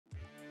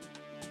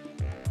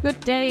Good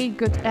day,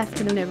 good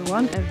afternoon,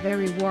 everyone. A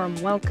very warm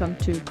welcome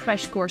to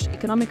Crash Course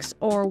Economics,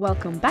 or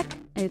welcome back.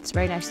 It's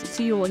very nice to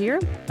see you all here.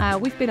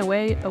 We've been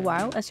away a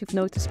while, as you've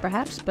noticed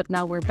perhaps, but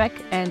now we're back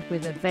and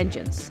with a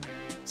vengeance.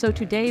 So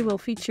today we'll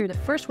feature the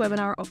first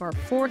webinar of our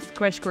fourth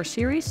Crash Course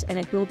series, and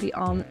it will be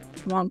on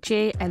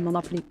Rentier and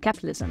Monopoly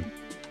Capitalism.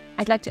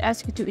 I'd like to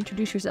ask you to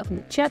introduce yourself in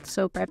the chat,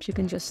 so perhaps you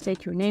can just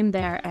state your name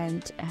there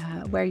and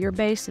where you're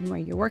based and where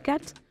you work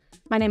at.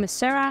 My name is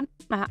Sarah.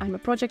 I'm a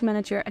project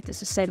manager at the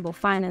Sustainable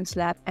Finance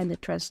Lab and the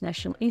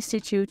Transnational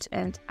Institute,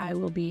 and I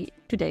will be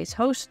today's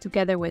host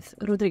together with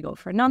Rodrigo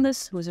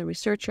Fernandez, who is a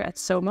researcher at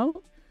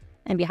SOMO.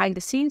 And behind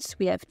the scenes,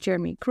 we have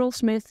Jeremy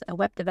Krolsmith, a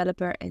web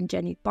developer, and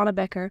Jenny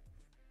Bonnebecker,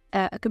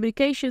 a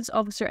communications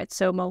officer at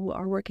SOMO, who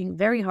are working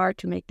very hard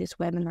to make this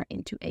webinar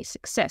into a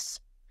success.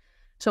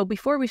 So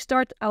before we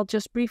start, I'll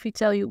just briefly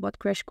tell you what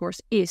Crash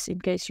Course is, in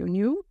case you're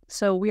new.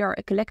 So we are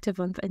a collective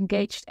of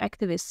engaged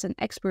activists and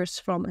experts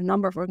from a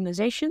number of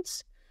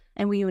organizations,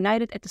 and we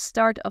united at the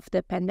start of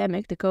the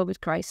pandemic, the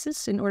COVID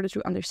crisis, in order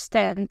to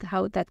understand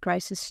how that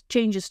crisis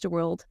changes the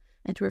world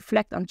and to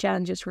reflect on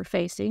challenges we're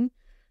facing,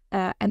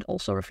 and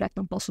also reflect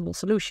on possible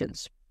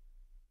solutions.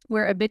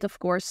 We're a bit, of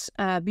course,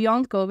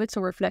 beyond COVID, so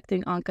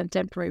reflecting on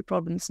contemporary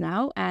problems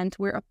now, and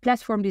we're a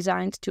platform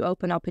designed to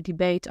open up a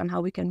debate on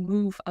how we can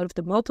move out of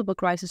the multiple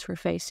crises we're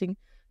facing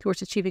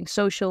towards achieving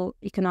social,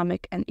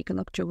 economic, and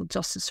ecological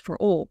justice for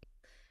all.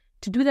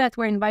 To do that,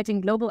 we're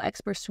inviting global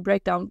experts to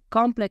break down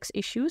complex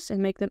issues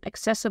and make them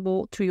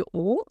accessible to you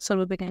all, so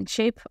that we can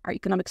shape our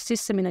economic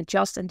system in a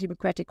just and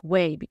democratic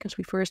way, because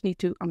we first need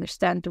to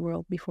understand the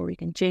world before we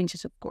can change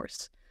it, of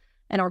course.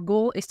 And our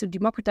goal is to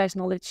democratize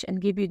knowledge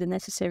and give you the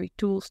necessary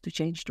tools to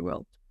change the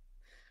world.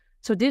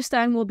 So this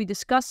time we'll be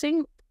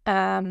discussing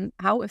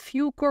how a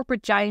few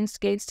corporate giants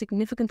gain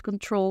significant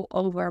control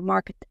over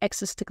market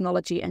access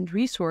technology and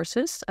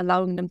resources,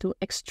 allowing them to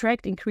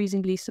extract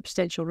increasingly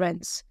substantial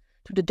rents,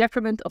 to the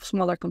detriment of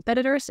smaller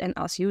competitors and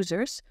us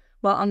users,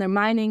 while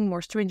undermining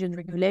more stringent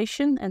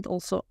regulation and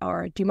also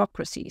our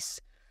democracies.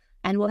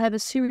 And we'll have a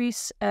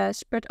series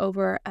spread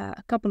over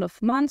a couple of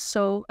months,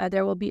 so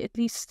there will be at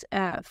least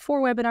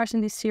 4 webinars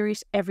in this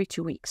series every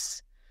 2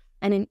 weeks.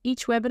 And in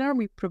each webinar,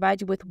 we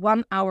provide you with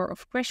 1 hour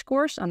of crash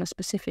course on a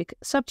specific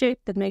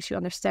subject that makes you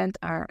understand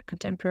our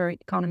contemporary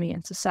economy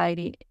and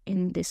society,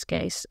 in this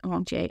case,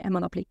 Rentier and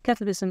Monopoly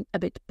Capitalism, a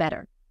bit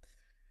better.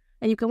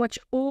 And you can watch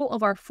all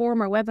of our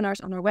former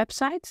webinars on our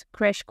website,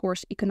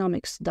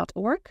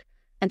 crashcourseeconomics.org.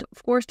 And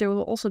of course, there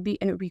will also be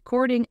a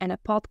recording and a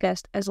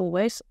podcast, as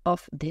always,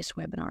 of this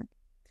webinar.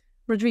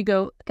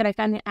 Rodrigo, can I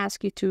kindly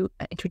ask you to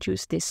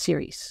introduce this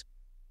series?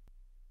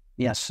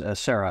 Yes,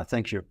 Sarah,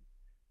 thank you.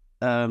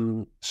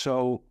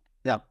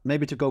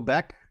 Maybe to go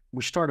back,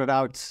 we started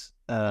out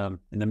in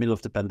the middle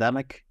of the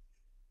pandemic,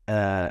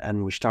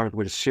 and we started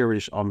with a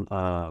series on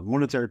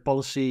monetary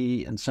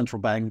policy and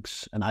central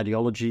banks and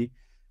ideology,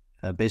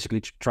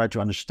 basically to try to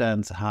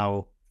understand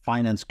how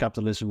finance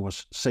capitalism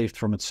was saved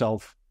from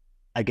itself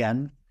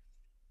again.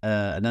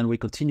 And then we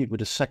continued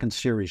with a second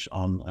series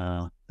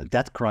on the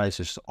debt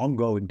crisis, the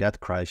ongoing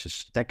debt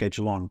crisis, decades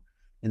long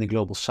in the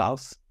global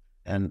south,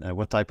 and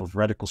what type of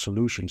radical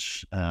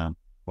solutions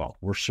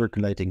we're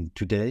circulating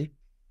today.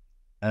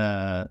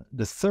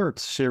 The third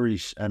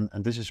series, and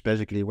this is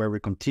basically where we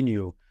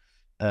continue,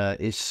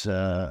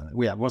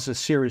 was a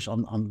series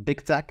on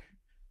big tech,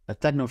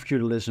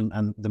 techno-feudalism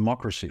and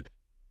democracy.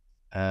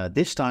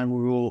 This time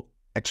we will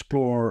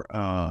explore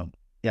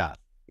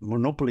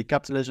monopoly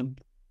capitalism,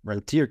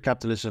 rentier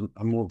capitalism,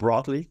 and more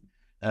broadly,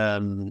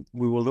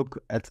 we will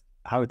look at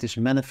how it is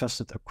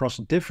manifested across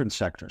different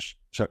sectors.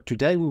 So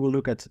today we will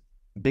look at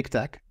big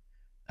tech.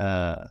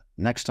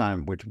 Next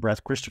time with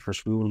Brad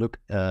Christophers, we will look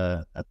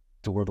at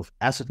the world of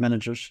asset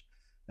managers.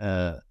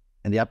 In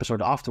the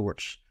episode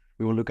afterwards,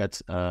 we will look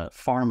at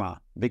pharma,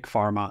 big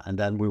pharma, and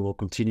then we will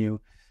continue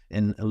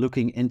in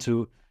looking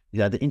into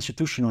the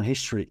institutional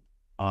history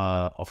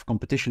of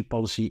competition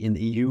policy in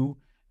the EU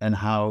and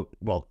how,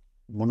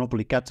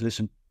 monopoly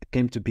capitalism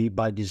came to be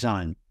by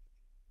design.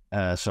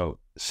 So,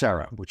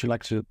 Sarah, would you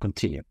like to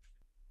continue?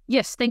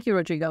 Yes, thank you,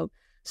 Rodrigo.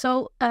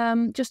 So,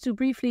 just to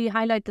briefly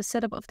highlight the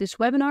setup of this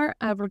webinar,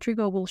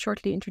 Rodrigo will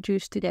shortly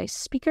introduce today's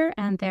speaker,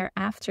 and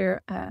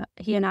thereafter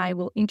he and I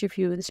will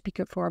interview the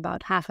speaker for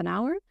about half an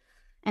hour.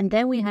 And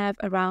then we have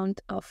a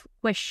round of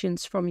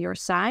questions from your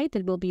side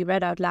that will be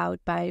read out loud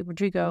by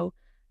Rodrigo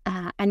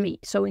and me.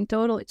 So in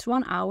total, it's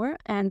 1 hour.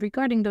 And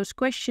regarding those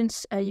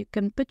questions, you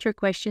can put your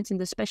questions in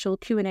the special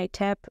Q&A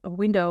tab or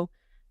window,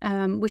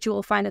 which you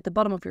will find at the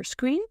bottom of your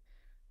screen.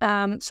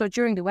 So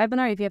during the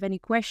webinar, if you have any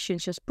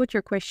questions, just put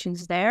your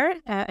questions there.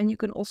 And you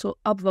can also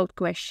upvote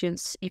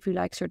questions if you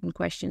like certain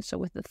questions. So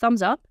with the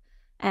thumbs up,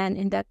 and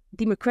in that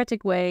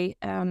democratic way,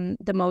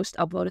 the most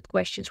upvoted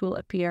questions will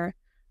appear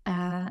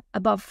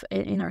above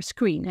in our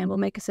screen. And we'll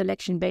make a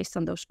selection based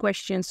on those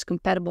questions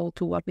compatible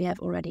to what we have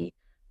already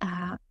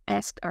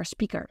asked our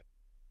speaker.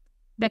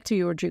 Back to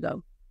you,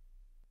 Rodrigo.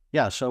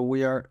 Yeah, so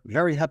we are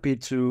very happy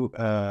to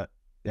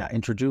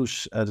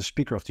introduce the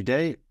speaker of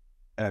today,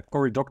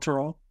 Cory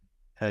Doctorow.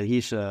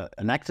 He's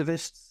an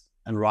activist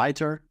and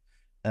writer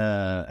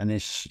and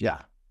his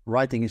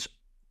writing is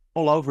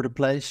all over the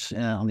place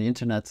on the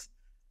internet,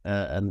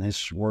 and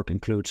his work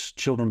includes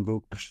children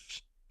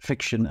books,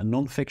 fiction and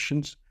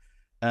non-fictions.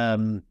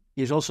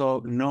 He's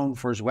also known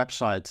for his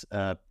website,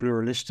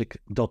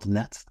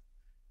 pluralistic.net.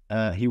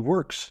 He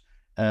works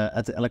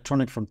at the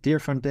Electronic Frontier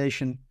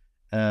Foundation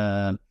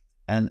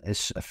and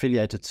is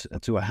affiliated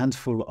to a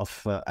handful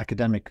of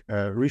academic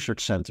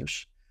research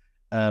centers.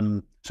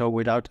 So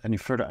without any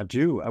further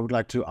ado, I would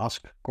like to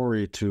ask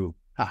Cory to,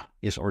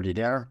 he's already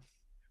there.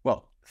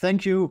 Well,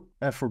 thank you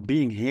for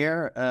being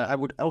here. I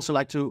would also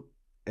like to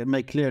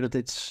make clear that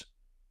it's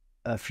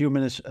a few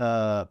minutes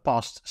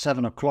past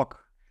 7 o'clock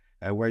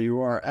where you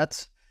are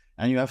at,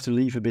 and you have to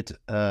leave a bit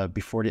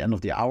before the end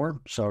of the hour,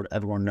 so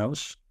everyone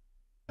knows.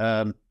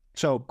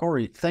 So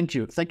Cory, thank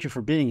you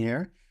for being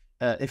here.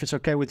 If it's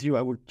okay with you,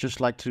 I would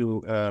just like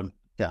to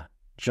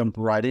jump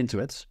right into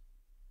it.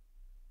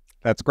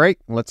 That's great.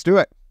 Let's do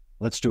it.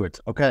 Let's do it.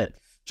 Okay.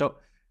 So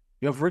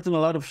you have written a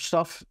lot of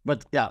stuff,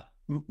 but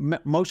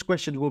most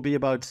questions will be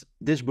about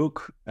this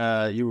book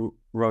you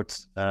wrote,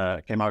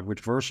 came out with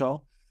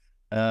Verso.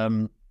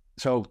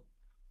 So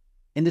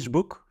in this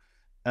book,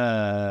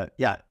 I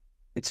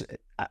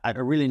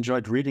really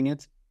enjoyed reading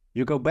it.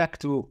 You go back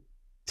to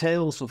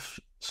tales of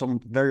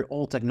some very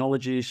old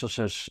technologies, such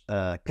as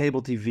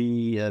cable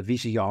TV,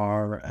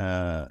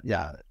 VCR,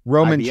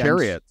 Roman IBMs.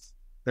 chariots.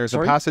 There's a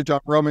passage on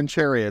Roman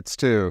chariots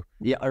too.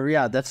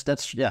 That's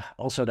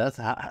also that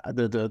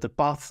the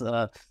path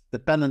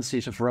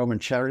dependencies of Roman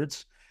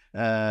chariots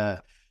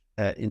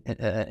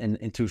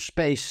into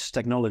space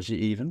technology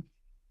even,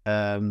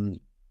 and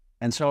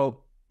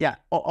so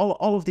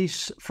all of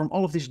these, from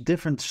all of these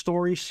different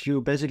stories,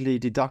 you basically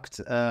deduct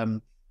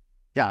some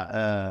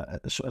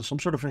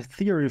sort of a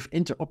theory of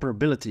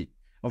interoperability,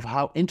 of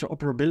how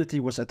interoperability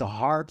was at the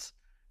heart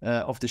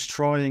of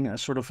destroying a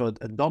sort of a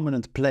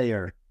dominant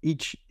player,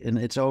 each in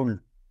its own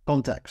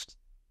context.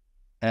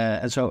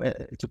 And so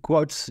to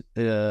quote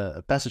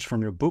a passage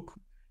from your book,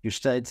 you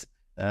state,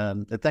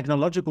 the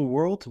technological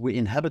world we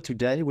inhabit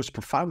today was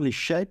profoundly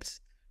shaped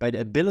by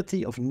the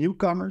ability of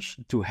newcomers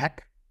to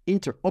hack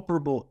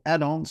interoperable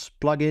add-ons,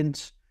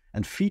 plugins,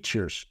 and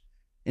features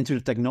into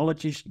the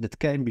technologies that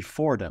came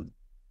before them.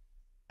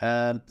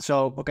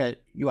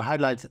 You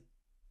highlight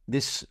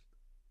this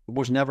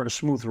was never a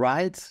smooth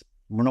ride.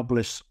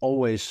 Monopolists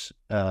always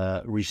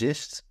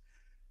resist.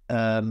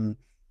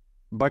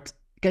 But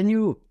can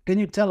you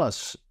tell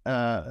us,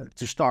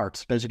 to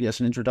start, basically as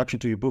an introduction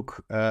to your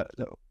book,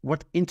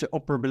 what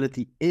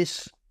interoperability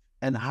is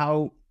and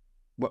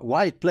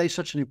why it plays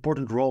such an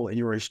important role in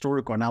your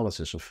historical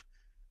analysis of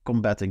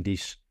combating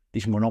these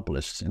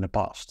monopolists in the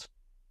past?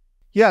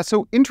 Yeah,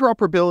 so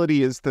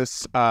interoperability is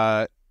this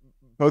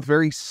both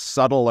very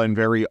subtle and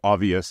very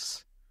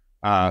obvious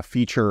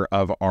feature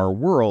of our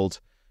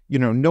world. You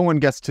know, no one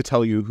gets to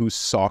tell you whose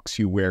socks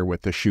you wear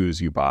with the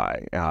shoes you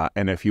buy.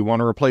 And if you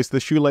want to replace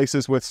the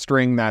shoelaces with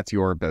string, that's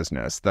your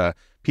business. The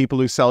people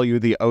who sell you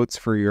the oats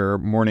for your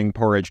morning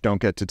porridge don't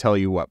get to tell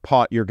you what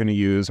pot you're going to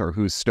use or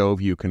whose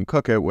stove you can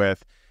cook it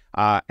with.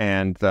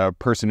 And the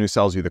person who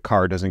sells you the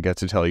car doesn't get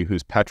to tell you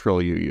whose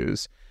petrol you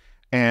use.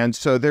 And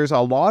so there's a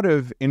lot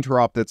of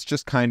interop that's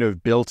just kind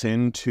of built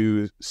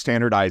into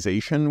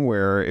standardization,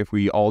 where if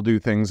we all do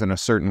things in a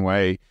certain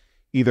way,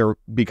 either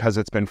because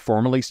it's been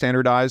formally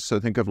standardized, so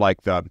think of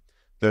like the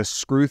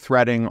screw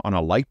threading on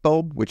a light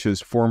bulb, which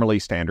is formally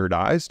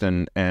standardized,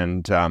 and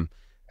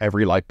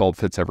every light bulb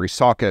fits every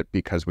socket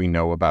because we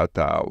know about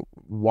the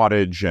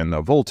wattage and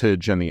the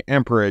voltage and the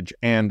amperage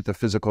and the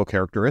physical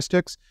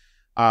characteristics.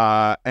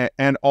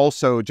 And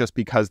also just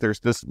because there's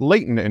this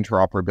latent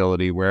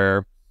interoperability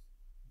where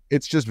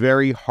it's just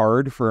very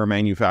hard for a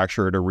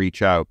manufacturer to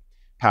reach out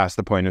past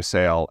the point of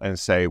sale and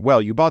say,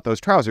 well, you bought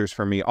those trousers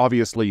from me,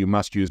 obviously you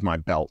must use my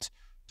belt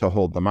to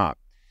hold them up.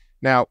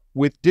 Now,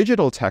 with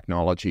digital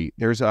technology,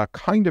 there's a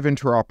kind of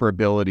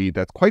interoperability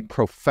that's quite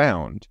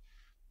profound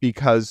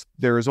because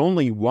there is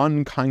only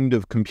one kind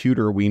of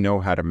computer we know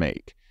how to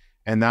make,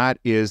 and that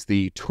is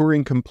the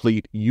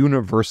Turing-complete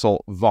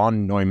universal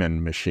von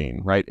Neumann machine,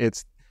 right?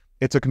 It's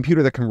a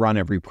computer that can run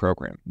every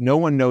program. No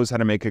one knows how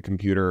to make a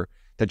computer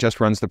that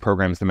just runs the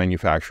programs the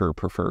manufacturer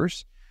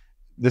prefers.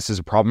 This is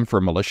a problem for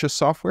malicious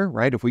software,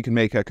 right? If we can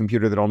make a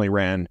computer that only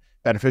ran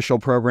beneficial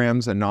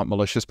programs and not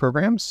malicious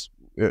programs,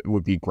 it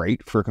would be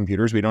great for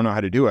computers. We don't know how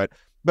to do it.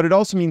 But it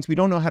also means we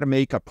don't know how to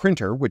make a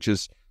printer, which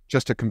is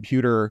just a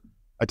computer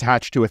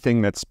attached to a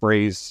thing that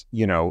sprays,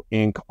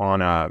 ink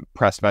on a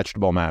pressed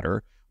vegetable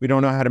matter. We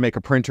don't know how to make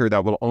a printer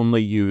that will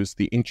only use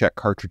the inkjet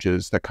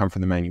cartridges that come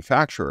from the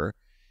manufacturer.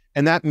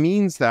 And that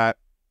means that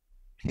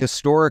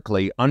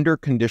historically, under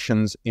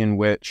conditions in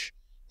which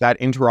that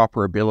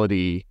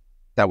interoperability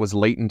that was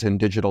latent in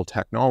digital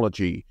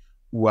technology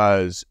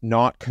was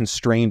not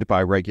constrained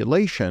by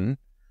regulation,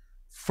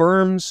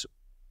 firms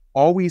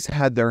always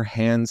had their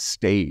hands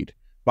stayed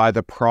by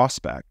the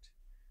prospect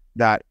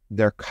that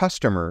their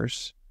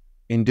customers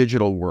in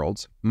digital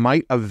worlds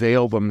might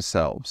avail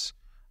themselves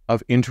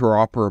of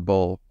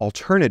interoperable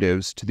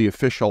alternatives to the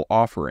official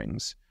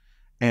offerings.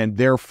 and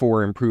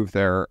therefore improve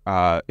their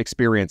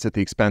experience at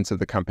the expense of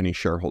the company's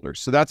shareholders.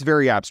 So that's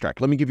very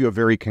abstract. Let me give you a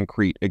very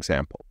concrete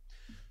example.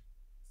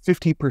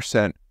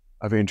 50%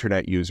 of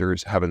internet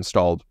users have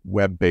installed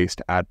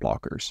web-based ad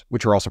blockers,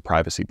 which are also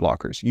privacy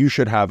blockers. You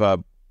should have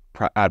a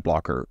ad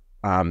blocker.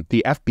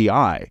 The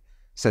FBI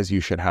says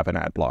you should have an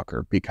ad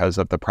blocker because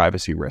of the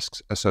privacy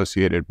risks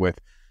associated with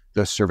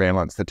the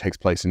surveillance that takes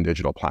place in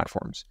digital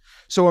platforms.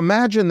 So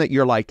imagine that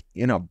you're like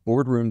in a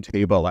boardroom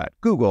table at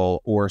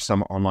Google or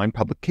some online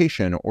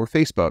publication or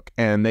Facebook,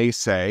 and they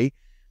say,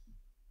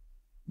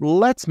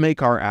 let's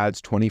make our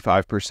ads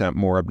 25%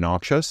 more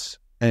obnoxious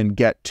and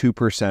get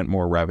 2%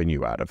 more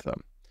revenue out of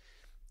them.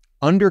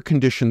 Under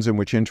conditions in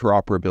which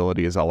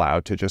interoperability is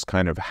allowed to just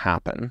kind of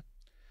happen,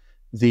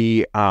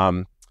 the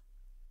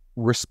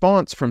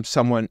response from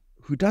someone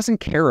who doesn't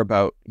care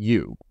about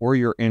you or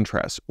your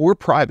interests or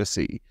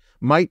privacy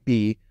might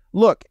be,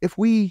 look, if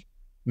we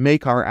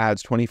make our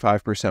ads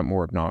 25%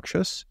 more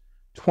obnoxious,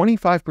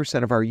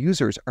 25% of our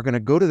users are going to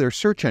go to their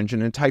search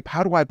engine and type,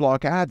 how do I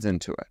block ads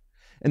into it?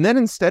 And then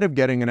instead of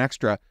getting an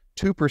extra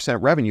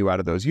 2% revenue out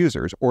of those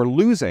users or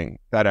losing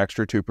that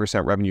extra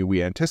 2% revenue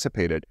we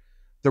anticipated,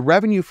 the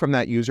revenue from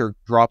that user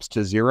drops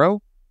to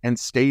zero and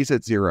stays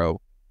at zero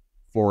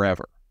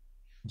forever.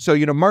 So,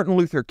 Martin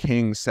Luther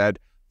King said,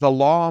 the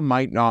law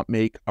might not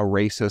make a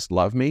racist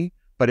love me,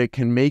 but it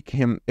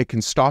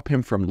can stop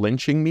him from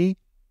lynching me,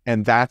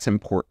 and that's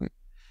important.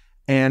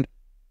 And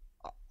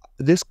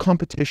this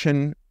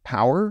competition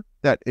power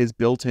that is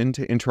built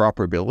into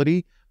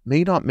interoperability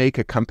may not make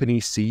a company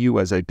see you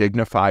as a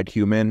dignified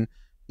human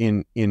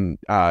in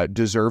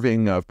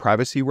deserving of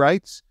privacy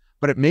rights,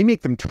 but it may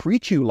make them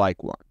treat you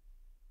like one,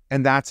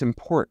 and that's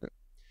important.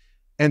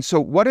 And so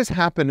what has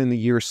happened in the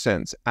years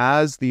since,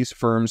 as these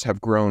firms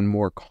have grown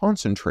more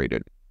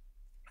concentrated,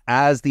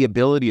 as the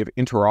ability of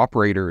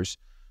interoperators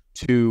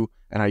to,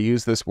 and I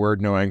use this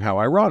word knowing how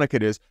ironic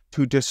it is,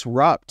 to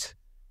disrupt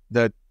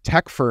the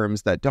tech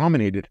firms that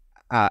dominated,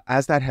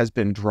 as that has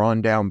been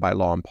drawn down by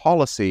law and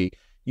policy,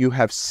 you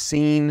have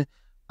seen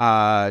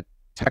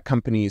tech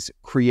companies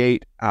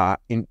create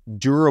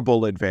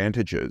durable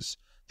advantages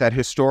that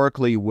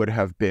historically would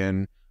have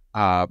been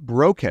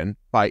broken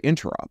by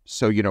interop.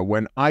 So,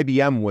 when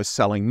IBM was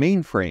selling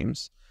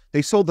mainframes,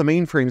 they sold the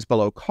mainframes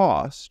below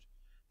cost,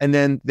 and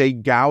then they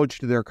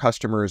gouged their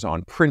customers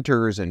on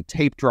printers and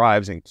tape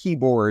drives and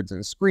keyboards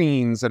and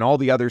screens and all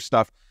the other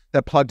stuff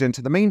that plugged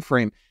into the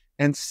mainframe.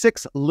 And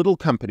 7 little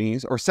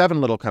companies,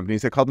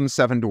 they called them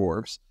seven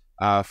dwarves,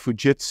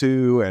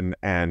 Fujitsu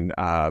and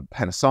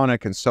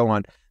Panasonic and so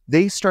on,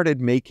 they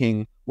started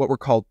making what were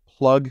called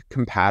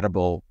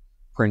plug-compatible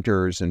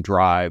printers and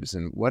drives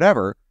and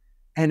whatever,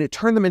 and it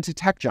turned them into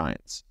tech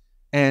giants.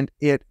 And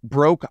it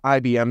broke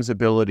IBM's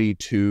ability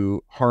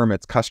to harm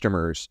its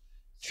customers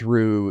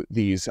through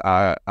these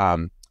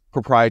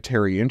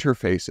proprietary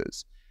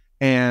interfaces.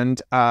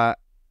 And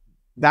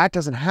that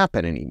doesn't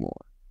happen anymore.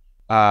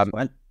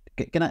 Can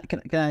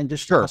I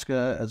just ask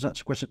a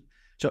question?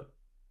 So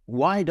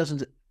why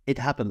doesn't it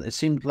happen? It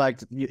seemed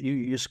like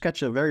you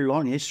sketch a very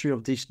long history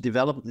of this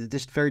development,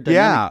 this very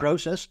dynamic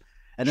process,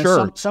 and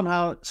then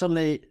somehow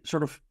suddenly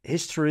sort of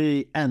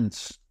history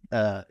ends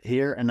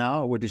here and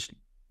now with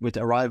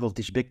the arrival of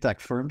these big tech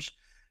firms.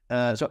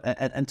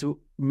 And to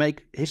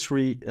make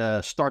history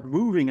start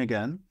moving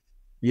again,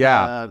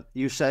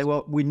 you say,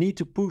 well, we need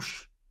to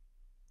push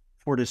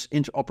for this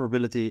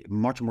interoperability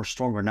much more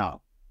stronger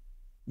now.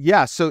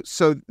 Yeah, so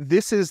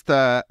this is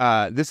the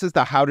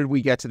how did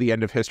we get to the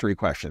end of history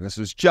question. This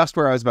was just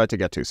where I was about to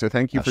get to. So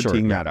thank you for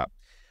teeing that up.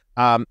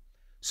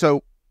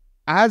 So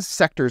as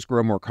sectors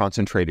grow more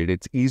concentrated,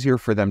 it's easier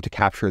for them to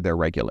capture their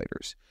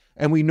regulators.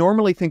 And we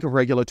normally think of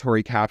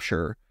regulatory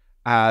capture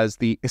as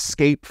the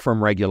escape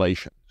from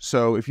regulation.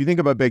 So if you think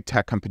about big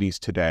tech companies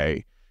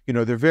today,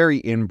 they're very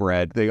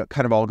inbred. They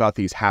kind of all got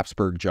these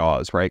Habsburg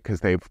jaws, right?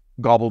 Because they've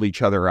gobbled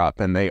each other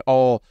up, and they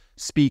all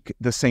speak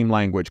the same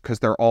language because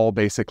they're all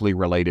basically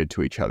related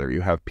to each other.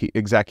 You have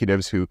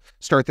executives who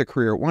start their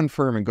career at one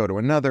firm and go to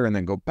another and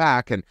then go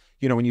back. And,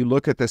 when you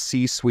look at the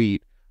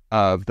C-suite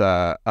of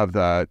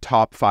the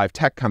top 5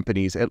 tech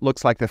companies, it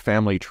looks like the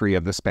family tree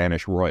of the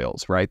Spanish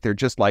royals, right? They're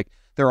just like,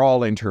 they're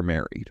all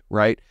intermarried,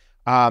 right?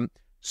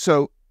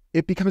 So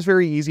it becomes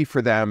very easy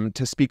for them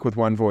to speak with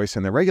one voice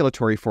in the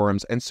regulatory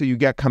forums. And so you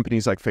get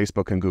companies like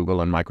Facebook and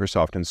Google and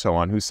Microsoft and so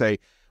on who say,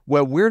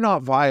 well, we're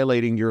not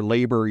violating your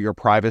labor, your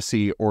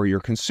privacy, or your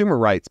consumer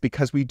rights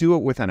because we do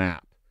it with an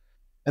app.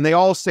 And they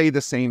all say the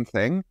same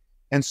thing.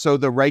 And so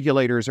the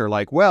regulators are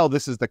like, well,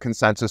 this is the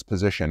consensus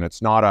position.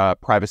 It's not a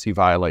privacy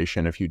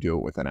violation if you do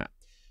it with an app.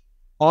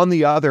 On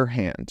the other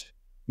hand,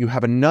 you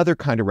have another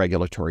kind of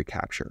regulatory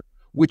capture,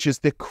 which is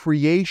the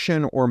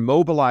creation or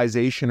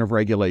mobilization of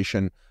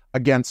regulation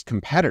against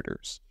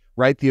competitors,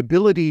 right? The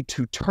ability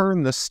to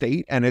turn the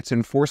state and its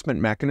enforcement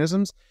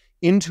mechanisms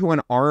into an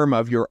arm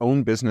of your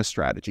own business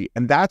strategy.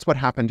 And that's what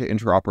happened to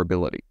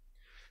interoperability.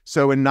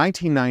 So in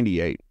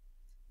 1998,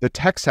 the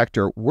tech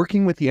sector,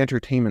 working with the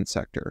entertainment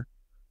sector,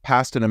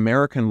 passed an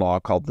American law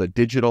called the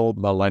Digital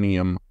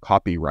Millennium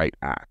Copyright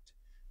Act.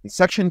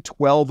 Section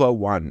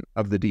 1201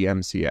 of the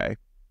DMCA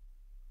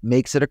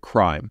makes it a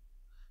crime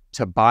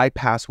to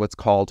bypass what's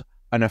called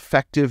an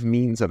effective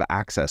means of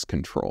access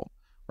control,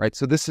 right?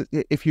 So this,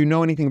 if you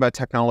know anything about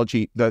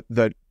technology,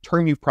 the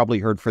term you've probably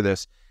heard for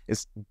this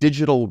is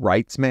digital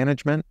rights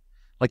management.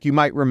 Like you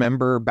might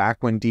remember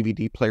back when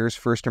DVD players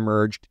first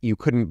emerged, you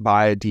couldn't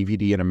buy a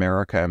DVD in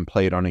America and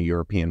play it on a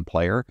European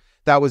player.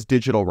 That was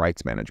digital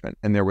rights management.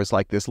 And there was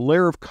like this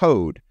layer of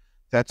code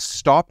that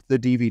stopped the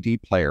DVD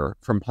player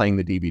from playing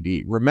the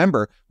DVD.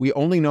 Remember, we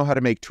only know how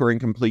to make Turing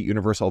complete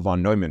universal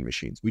von Neumann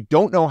machines. We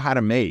don't know how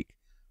to make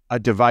a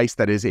device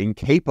that is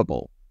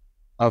incapable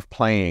of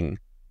playing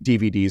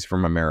DVDs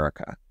from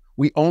America.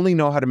 We only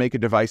know how to make a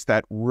device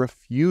that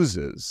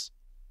refuses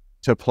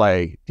to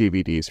play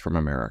DVDs from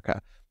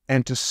America.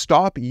 And to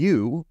stop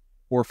you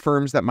or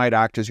firms that might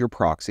act as your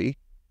proxy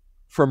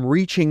from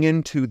reaching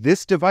into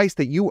this device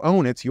that you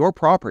own, it's your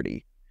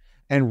property,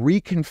 and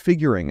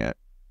reconfiguring it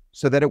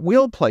so that it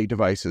will play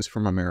devices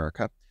from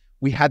America,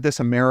 we had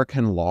this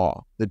American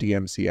law, the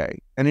DMCA.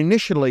 And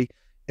initially,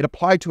 it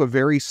applied to a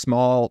very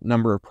small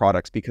number of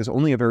products because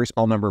only a very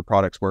small number of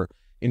products were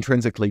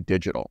intrinsically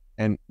digital.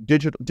 And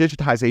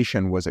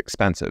digitization was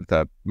expensive.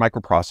 The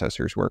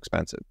microprocessors were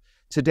expensive.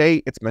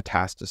 Today, it's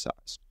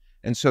metastasized.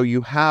 And so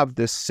you have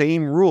this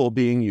same rule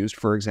being used,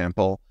 for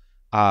example,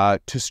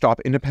 to stop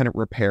independent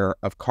repair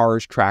of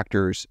cars,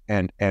 tractors,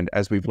 and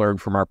as we've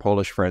learned from our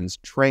Polish friends,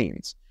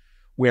 trains,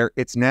 where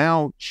it's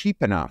now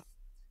cheap enough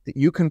that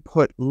you can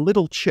put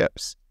little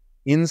chips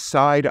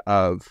inside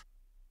of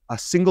a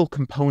single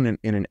component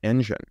in an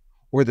engine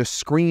or the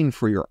screen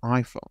for your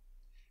iPhone.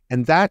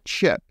 And that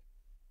chip,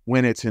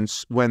 when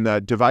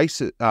the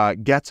device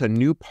gets a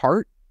new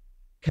part,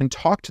 can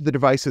talk to the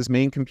device's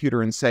main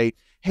computer and say,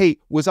 hey,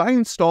 was I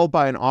installed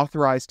by an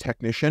authorized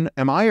technician?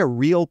 Am I a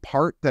real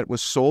part that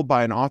was sold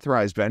by an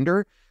authorized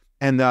vendor?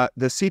 And the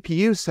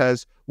CPU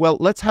says, well,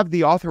 let's have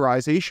the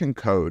authorization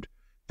code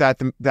that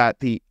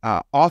the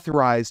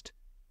authorized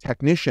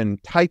technician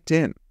typed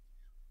in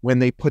when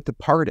they put the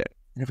part in.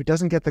 And if it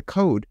doesn't get the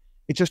code,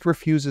 it just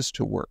refuses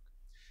to work.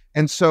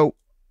 And so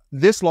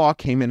this law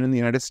came in the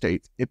United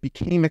States. It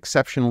became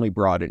exceptionally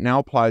broad. It now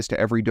applies to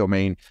every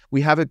domain.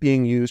 We have it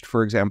being used,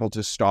 for example,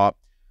 to stop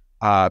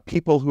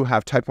people who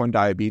have type 1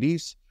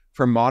 diabetes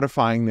from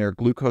modifying their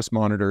glucose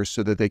monitors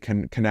so that they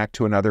can connect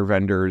to another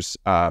vendor's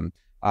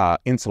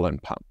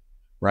insulin pump,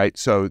 right?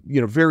 So,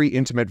 very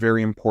intimate,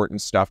 very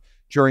important stuff.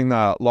 During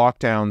the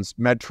lockdowns,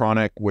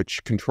 Medtronic,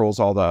 which controls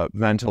all the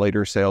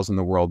ventilator sales in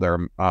the world,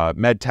 they're a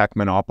med tech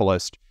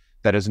monopolist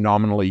that is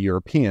nominally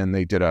European.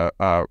 They did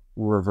a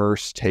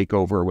reverse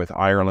takeover with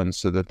Ireland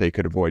so that they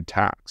could avoid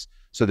tax.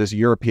 So this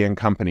European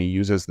company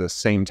uses the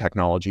same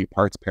technology,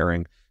 parts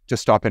pairing, to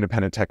stop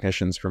independent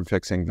technicians from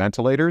fixing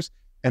ventilators.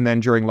 And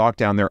then during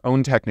lockdown, their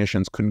own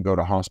technicians couldn't go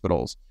to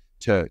hospitals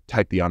to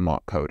type the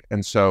unlock code.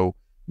 And so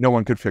no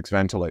one could fix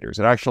ventilators.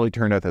 It actually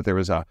turned out that there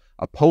was a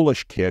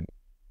Polish kid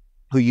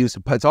who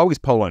it's always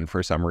Poland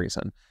for some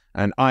reason.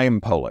 And I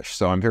am Polish,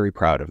 so I'm very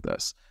proud of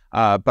this.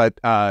 But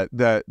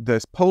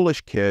this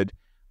Polish kid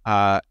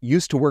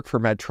used to work for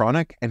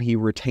Medtronic, and he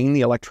retained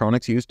the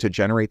electronics used to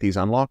generate these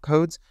unlock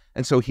codes.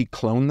 And so he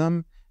cloned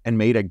them and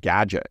made a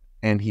gadget,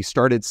 and he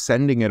started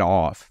sending it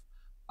off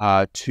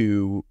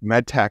to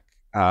medtech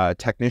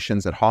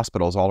technicians at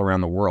hospitals all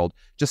around the world,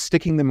 just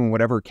sticking them in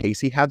whatever case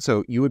he had.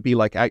 So you would be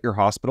like at your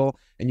hospital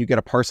and you get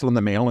a parcel in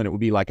the mail and it would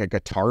be like a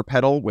guitar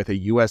pedal with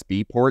a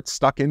USB port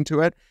stuck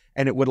into it,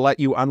 and it would let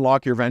you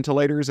unlock your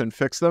ventilators and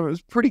fix them. It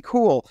was pretty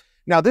cool.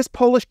 Now, this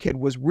Polish kid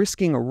was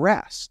risking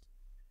arrest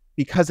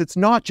because it's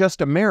not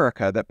just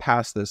America that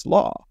passed this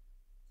law.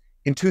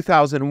 In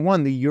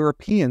 2001, the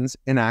Europeans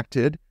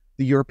enacted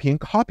the European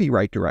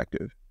Copyright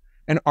Directive.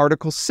 And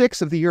Article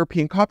 6 of the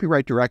European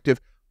Copyright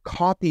Directive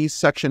copies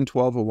Section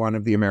 1201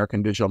 of the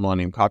American Digital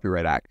Millennium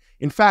Copyright Act.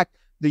 In fact,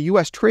 the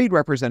U.S. Trade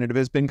Representative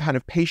has been kind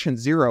of patient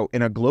zero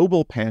in a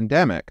global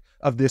pandemic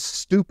of this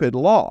stupid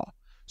law.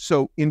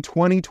 So in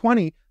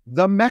 2020,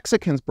 the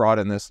Mexicans brought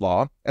in this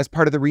law as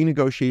part of the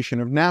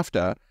renegotiation of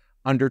NAFTA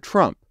under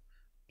Trump.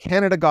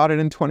 Canada got it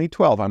in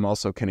 2012. I'm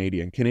also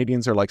Canadian.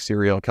 Canadians are like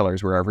serial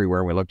killers. We're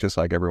everywhere. We look just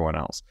like everyone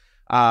else.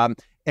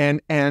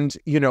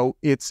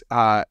 It's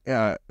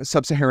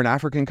sub-Saharan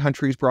African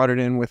countries brought it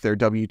in with their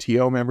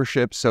WTO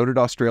membership. So did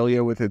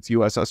Australia with its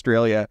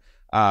US-Australia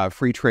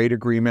free trade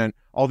agreement.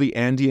 All the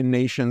Andean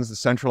nations, the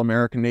Central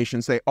American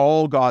nations, they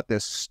all got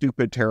this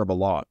stupid, terrible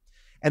law.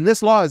 And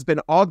this law has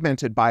been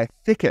augmented by a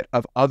thicket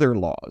of other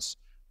laws.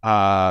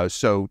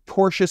 So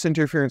tortious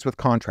interference with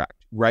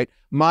contract, right?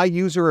 My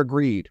user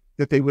agreed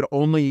that they would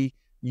only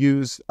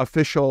use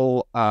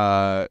official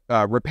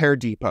repair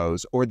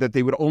depots, or that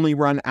they would only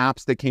run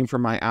apps that came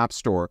from my app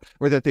store,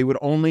 or that they would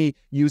only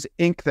use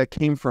ink that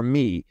came from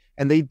me.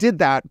 And they did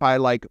that by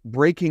like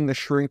breaking the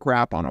shrink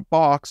wrap on a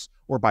box,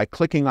 or by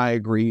clicking I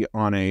agree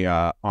on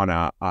a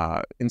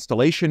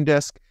installation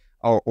disk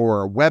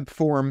or a web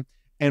form.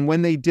 And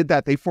when they did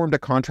that, they formed a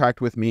contract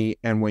with me.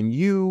 And when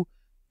you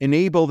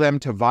enable them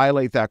to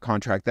violate that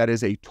contract, that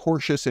is a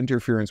tortious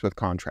interference with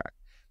contract.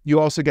 You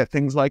also get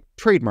things like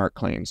trademark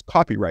claims,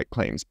 copyright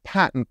claims,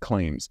 patent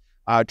claims,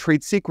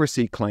 trade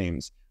secrecy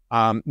claims,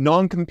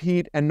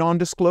 non-compete and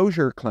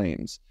non-disclosure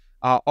claims.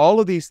 All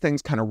of these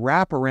things kind of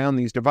wrap around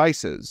these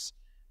devices.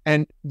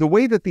 And the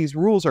way that these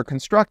rules are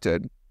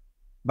constructed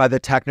by the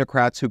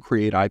technocrats who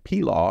create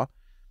IP law,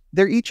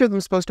 they're each of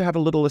them supposed to have a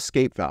little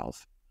escape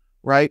valve,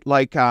 right?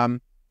 Like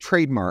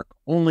trademark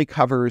only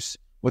covers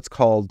what's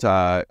called,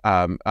 or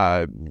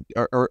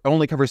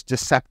only covers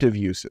deceptive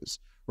uses,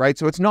 right?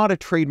 So it's not a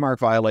trademark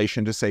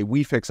violation to say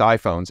we fix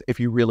iPhones if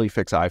you really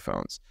fix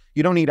iPhones.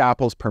 You don't need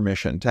Apple's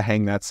permission to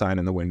hang that sign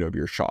in the window of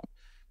your shop,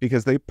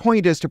 because the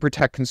point is to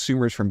protect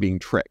consumers from being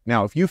tricked.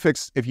 Now, if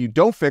you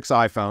don't fix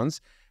iPhones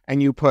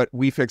and you put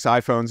 "we fix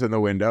iPhones" in the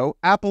window,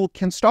 Apple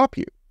can stop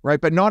you, right?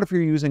 But not if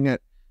you're using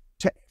it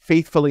to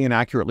faithfully and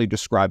accurately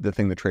describe the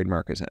thing the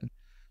trademark is in.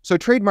 So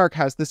trademark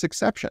has this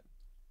exception,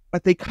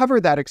 but they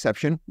cover that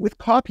exception with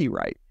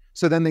copyright.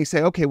 So then they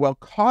say, okay, well,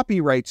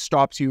 copyright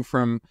stops you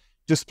from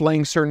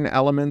displaying certain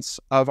elements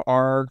of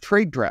our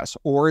trade dress,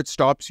 or it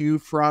stops you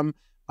from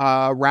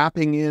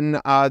wrapping in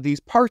these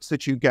parts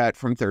that you get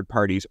from third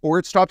parties, or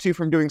it stops you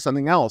from doing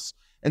something else.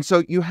 And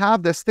so you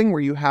have this thing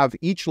where you have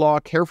each law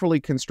carefully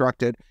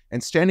constructed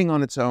and standing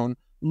on its own,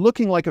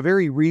 looking like a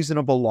very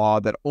reasonable law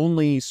that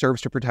only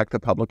serves to protect the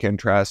public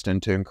interest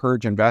and to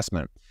encourage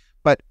investment.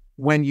 But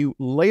when you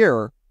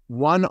layer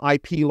one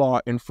IP law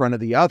in front of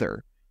the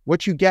other,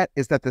 what you get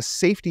is that the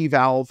safety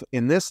valve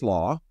in this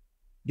law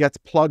gets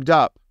plugged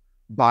up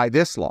by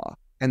this law.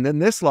 And then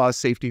this law's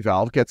safety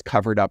valve gets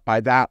covered up by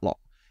that law.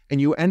 And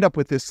you end up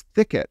with this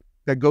thicket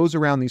that goes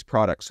around these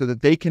products so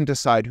that they can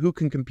decide who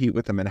can compete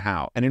with them and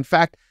how. And in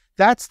fact,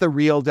 that's the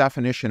real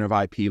definition of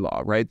IP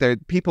law, right?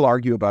 People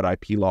argue about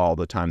IP law all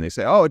the time. They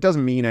say, oh, it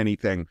doesn't mean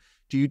anything.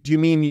 Do you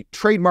mean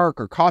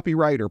trademark or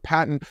copyright or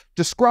patent?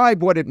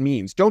 Describe what it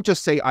means. Don't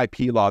just say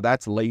IP law.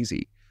 That's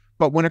lazy.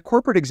 But when a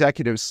corporate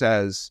executive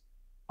says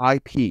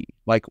IP,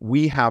 like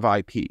we have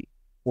IP,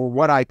 or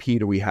what IP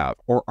do we have,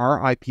 or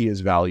our IP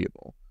is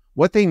valuable,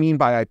 what they mean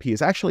by IP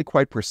is actually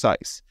quite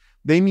precise.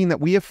 They mean that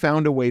we have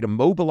found a way to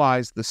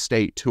mobilize the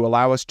state to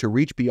allow us to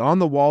reach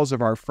beyond the walls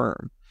of our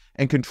firm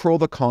and control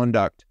the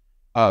conduct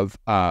of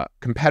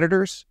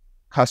competitors,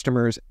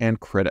 customers, and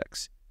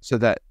critics so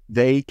that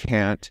they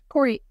can't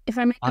Cory, if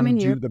I may come in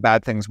here, undo the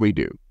bad things we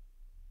do.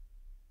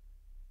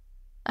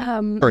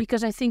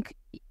 Because I think,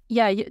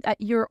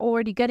 you're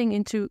already getting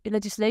into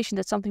legislation.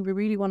 That's something we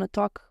really want to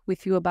talk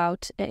with you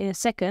about in a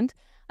second.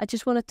 I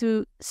just wanted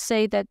to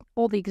say that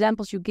all the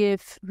examples you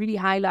give really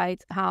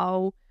highlight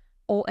how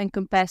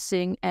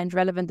all-encompassing and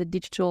relevant the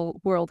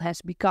digital world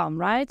has become,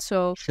 right?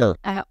 So Sure.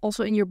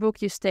 Also in your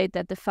book, you state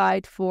that the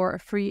fight for a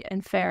free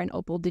and fair and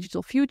open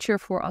digital future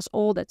for us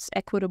all that's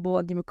equitable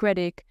and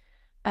democratic,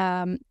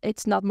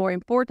 it's not more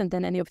important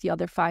than any of the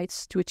other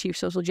fights to achieve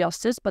social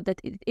justice, but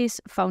that it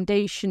is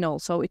foundational.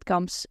 So it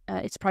comes,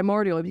 it's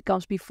primordial. It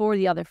comes before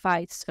the other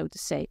fights, so to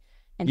say.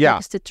 And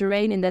that's the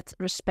terrain in that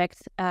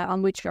respect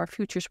on which our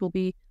futures will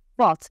be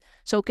fought.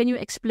 So can you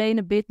explain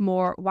a bit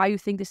more why you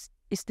think this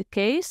is the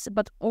case,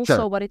 but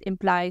also what it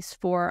implies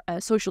for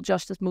social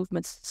justice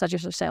movements such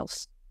as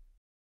ourselves?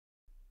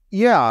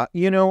 Yeah,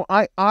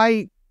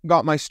 I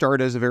got my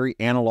start as a very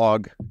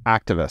analog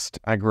activist.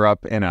 I grew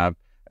up in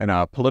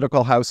a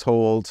political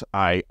household.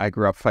 I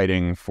grew up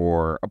fighting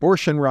for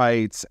abortion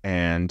rights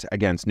and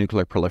against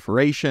nuclear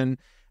proliferation.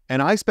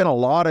 And I spent a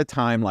lot of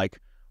time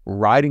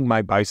riding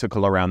my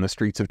bicycle around the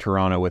streets of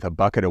Toronto with a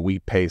bucket of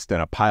wheat paste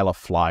and a pile of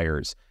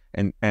flyers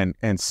and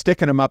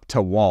sticking them up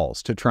to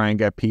walls to try and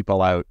get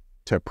people out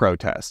to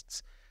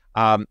protests.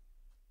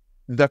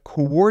 The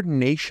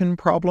coordination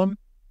problem,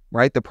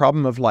 right? The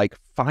problem of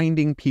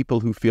finding people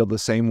who feel the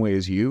same way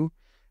as you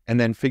and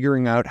then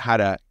figuring out how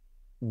to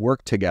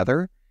work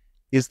together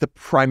is the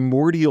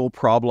primordial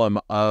problem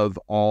of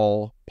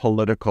all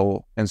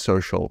political and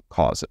social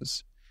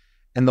causes.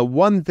 And the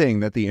one thing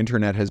that the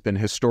internet has been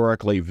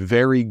historically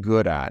very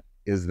good at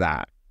is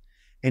that.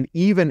 And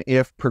even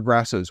if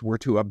progressives were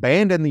to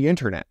abandon the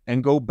internet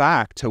and go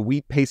back to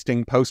wheat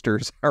pasting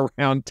posters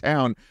around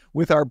town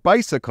with our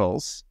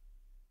bicycles,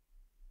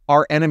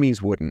 our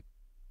enemies wouldn't.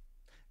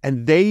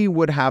 And they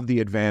would have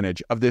the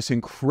advantage of this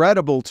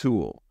incredible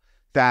tool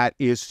that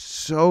is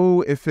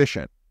so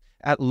efficient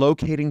at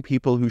locating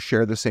people who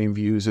share the same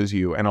views as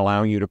you and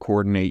allowing you to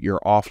coordinate your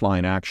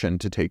offline action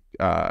to take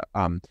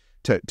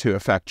to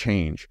affect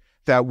change,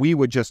 that we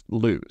would just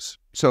lose.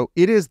 So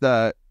it is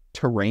the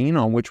terrain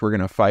on which we're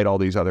going to fight all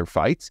these other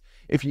fights.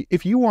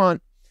 If you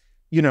want,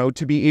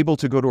 to be able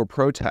to go to a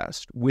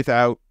protest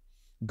without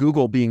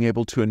Google being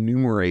able to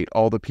enumerate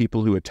all the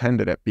people who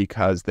attended it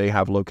because they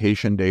have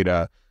location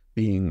data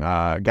being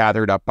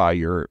gathered up by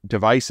your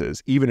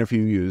devices, even if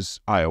you use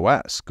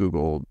iOS,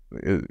 Google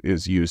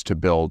is used to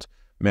build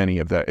many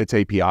of its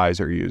APIs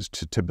are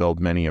used to build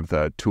many of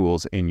the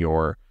tools in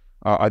your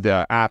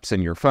the apps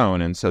in your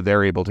phone, and so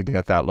they're able to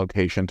get that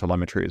location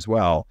telemetry as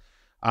well.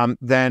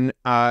 Then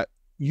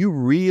you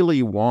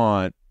really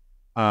want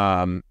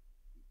to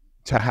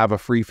have a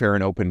free, fair,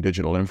 and open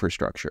digital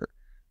infrastructure.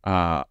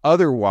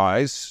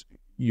 Otherwise,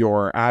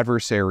 your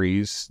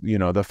adversaries,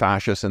 the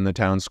fascists in the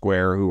town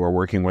square who are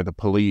working with the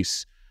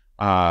police,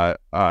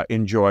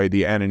 enjoy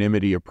the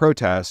anonymity of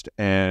protest,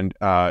 and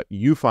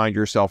you find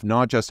yourself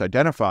not just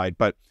identified,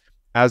 but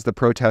as the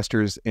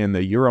protesters in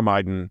the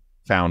Euromaidan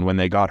found when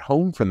they got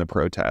home from the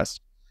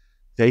protest,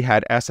 they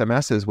had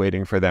SMSs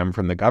waiting for them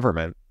from the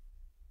government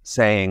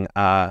saying,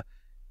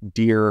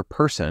 dear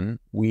person,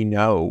 we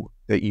know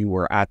that you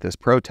were at this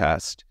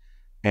protest,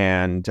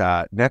 and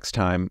next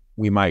time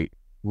we might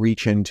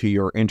reach into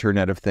your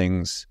Internet of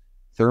Things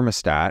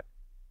thermostat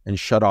and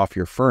shut off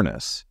your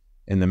furnace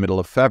in the middle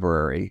of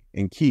February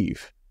in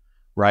Kyiv,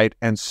 right?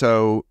 And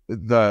so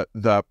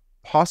the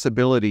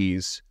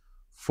possibilities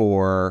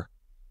for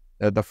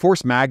the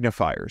force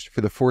magnifiers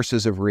for the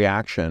forces of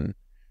reaction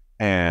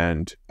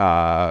and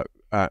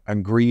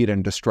greed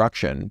and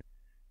destruction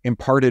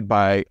imparted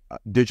by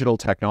digital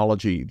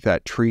technology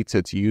that treats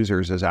its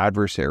users as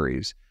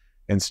adversaries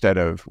instead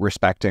of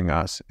respecting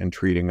us and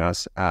treating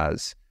us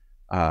as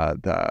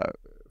the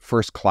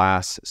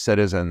first-class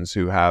citizens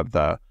who have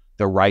the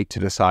right to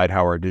decide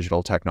how our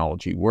digital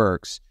technology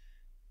works,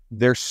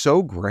 they're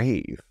so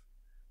grave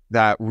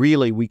that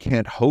really we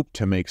can't hope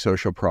to make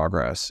social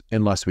progress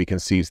unless we can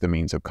seize the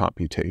means of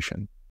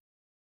computation.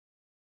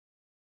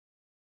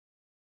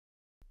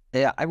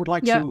 Yeah, I would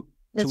like to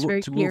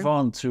move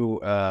on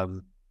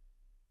to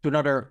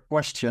another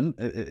question,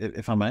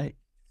 if I may.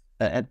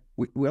 And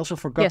we also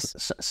forgot,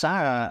 yes.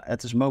 Sarah, at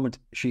this moment,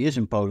 she is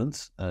in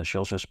Poland. She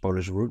also has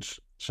Polish roots.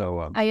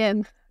 So I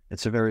am.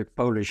 It's a very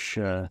Polish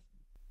episode.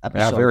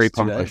 Yeah, very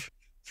Polish.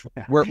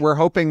 We're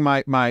hoping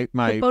my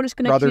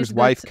brother's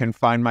wife can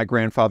find my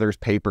grandfather's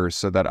papers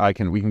so that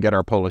we can get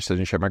our Polish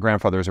citizenship. My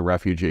grandfather is a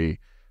refugee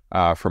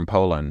from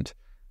Poland.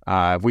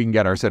 If we can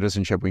get our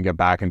citizenship, we can get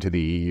back into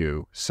the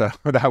EU. So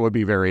that would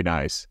be very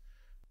nice.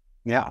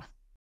 Yeah.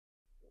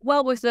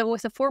 Well, with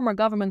the former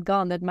government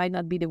gone, that might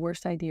not be the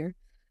worst idea.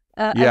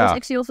 Yeah. I was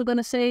actually also going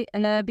to say,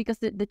 because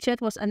the chat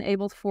was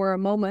enabled for a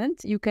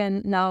moment, you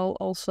can now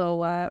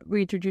also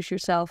reintroduce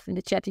yourself in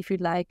the chat if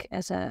you'd like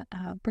as a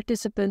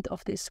participant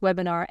of this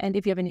webinar. And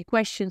if you have any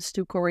questions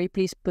to Cory,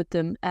 please put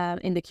them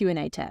in the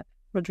Q&A tab.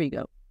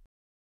 Rodrigo.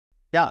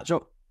 Yeah,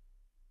 so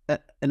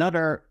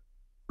another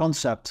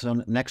concept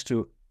next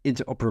to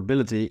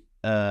interoperability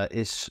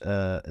is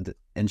the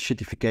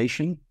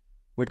Enshittification,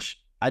 which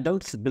I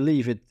don't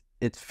believe it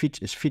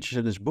is featured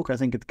in this book. I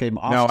think it came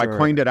after. No, I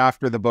coined it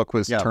after the book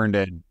was turned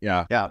in.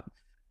 Yeah. Yeah.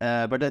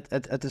 But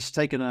it has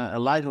taken a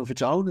life of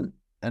its own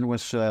and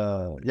was,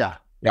 Yeah.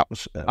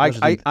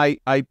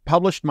 I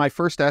published my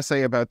first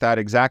essay about that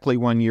exactly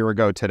 1 year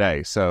ago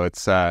today. So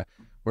it's,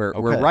 we're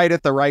right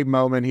at the right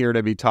moment here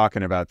to be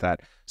talking about that.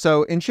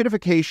 So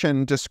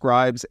Enshittification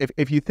describes,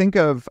 if you think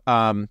of,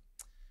 the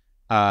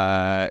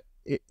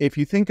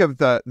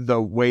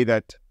way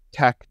that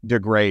tech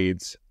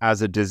degrades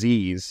as a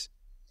disease,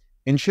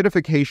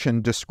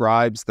 Enshittification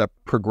describes the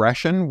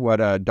progression, what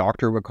a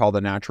doctor would call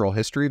the natural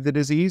history of the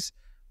disease,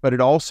 but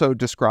it also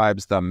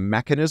describes the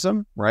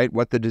mechanism, right?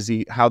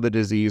 How the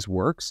disease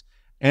works,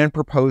 and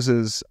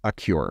proposes a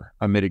cure,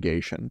 a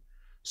mitigation.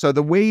 So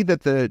the way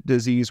that the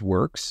disease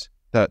works,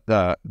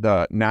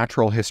 the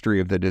natural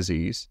history of the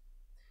disease,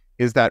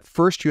 is that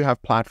first you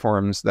have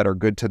platforms that are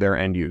good to their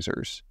end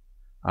users.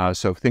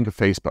 So think of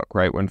Facebook,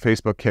 right? When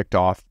Facebook kicked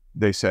off,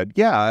 they said,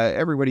 yeah,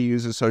 everybody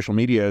uses social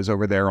media is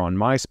over there on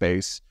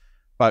MySpace.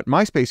 But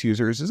MySpace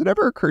users, has it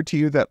ever occurred to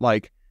you that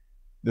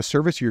the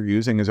service you're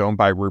using is owned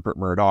by Rupert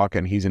Murdoch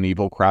and he's an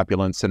evil,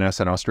 crapulent,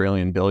 senescent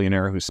Australian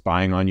billionaire who's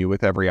spying on you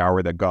with every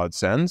hour that God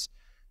sends?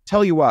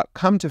 Tell you what,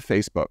 come to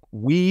Facebook.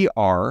 We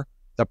are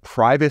the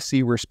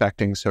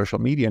privacy-respecting social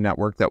media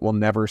network that will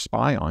never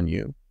spy on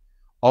you.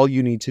 All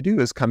you need to do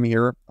is come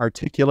here,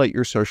 articulate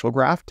your social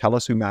graph, tell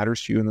us who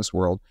matters to you in this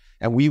world,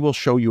 and we will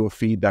show you a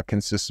feed that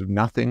consists of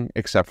nothing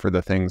except for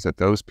the things that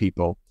those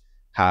people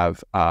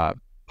have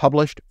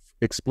published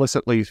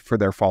explicitly for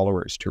their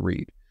followers to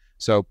read.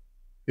 So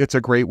it's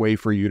a great way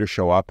for you to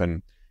show up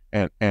and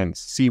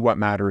see what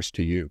matters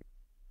to you.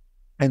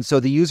 And so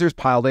the users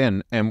piled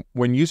in, and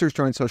when users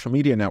join social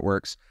media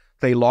networks,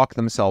 they lock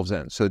themselves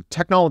in. So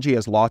technology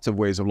has lots of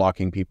ways of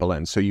locking people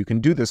in. So you can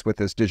do this with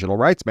this digital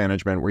rights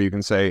management where you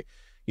can say,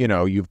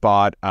 you've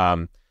bought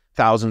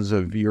thousands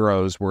of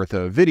euros worth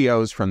of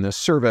videos from this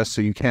service,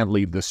 so you can't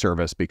leave the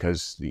service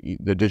because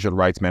the digital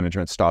rights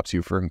management stops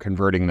you from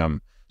converting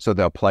them. So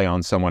they'll play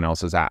on someone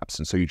else's apps.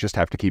 And so you just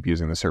have to keep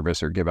using the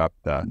service or give up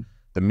the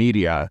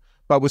media.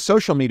 But with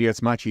social media,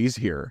 it's much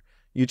easier.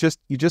 You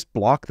just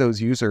block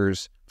those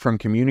users from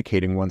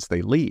communicating once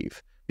they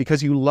leave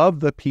because you love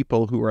the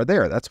people who are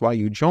there. That's why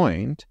you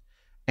joined.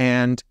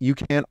 And you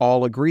can't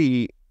all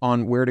agree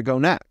on where to go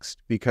next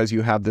because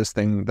you have this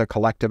thing, the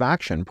collective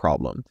action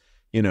problem.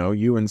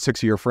 You and 6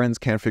 of your friends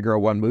can't figure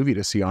out what movie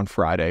to see on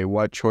Friday.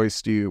 What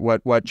chance do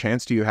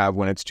you have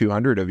when it's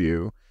 200 of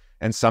you?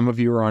 And some of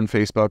you are on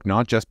Facebook,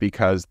 not just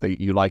because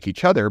you like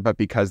each other, but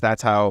because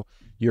that's how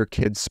your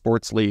kid's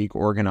sports league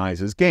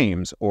organizes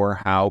games, or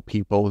how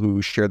people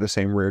who share the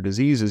same rare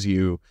disease as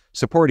you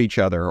support each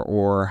other,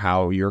 or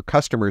how your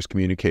customers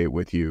communicate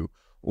with you,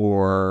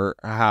 or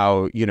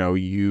how,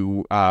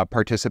 you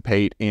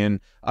participate in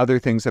other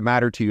things that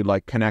matter to you,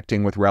 like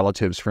connecting with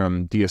relatives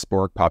from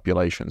diasporic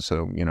populations.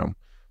 So,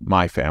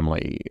 my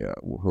family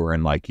who are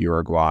in like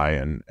Uruguay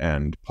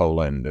and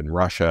Poland and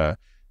Russia,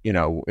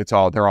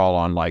 they're all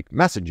on like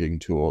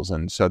messaging tools.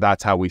 And so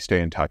that's how we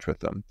stay in touch with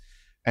them.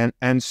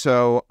 And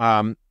so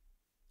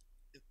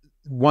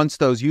once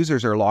those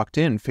users are locked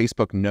in,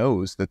 Facebook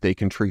knows that they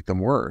can treat them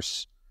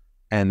worse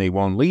and they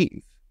won't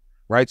leave,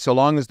 right? So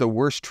long as the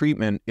worst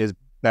treatment is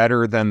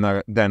better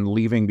than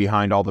leaving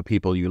behind all the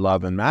people you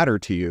love and matter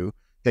to you,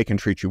 they can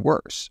treat you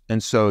worse.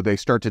 And so they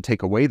start to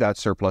take away that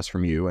surplus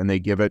from you and they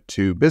give it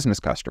to business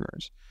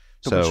customers.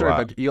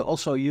 But you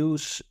also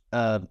use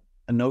the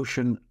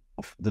notion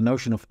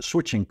of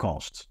switching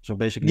costs. So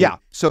basically,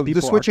 so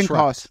the switching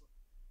costs,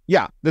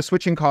 the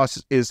switching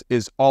costs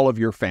is all of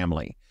your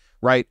family,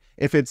 right?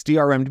 If it's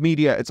DRM'd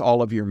media, it's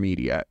all of your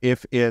media.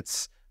 If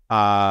it's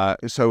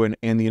so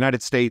in the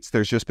United States,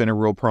 there's just been a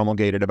rule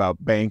promulgated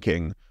about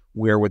banking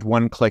where with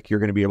one click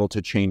you're going to be able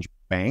to change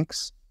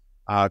banks.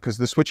 Because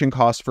the switching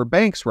cost for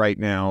banks right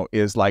now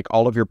is like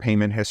all of your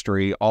payment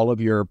history, all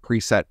of your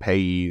preset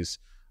payees,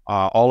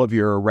 all of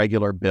your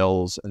regular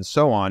bills, and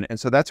so on. And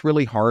so that's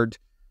really hard.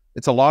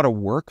 It's a lot of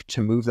work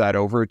to move that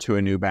over to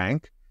a new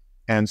bank.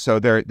 And so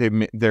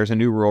there's a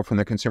new rule from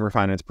the Consumer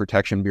Finance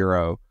Protection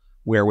Bureau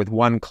where with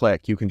one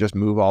click, you can just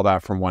move all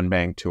that from one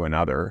bank to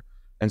another.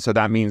 And so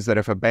that means that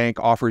if a bank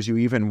offers you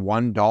even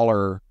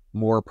 $1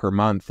 more per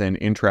month in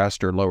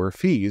interest or lower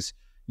fees,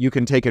 you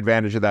can take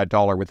advantage of that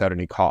dollar without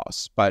any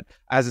costs. But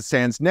as it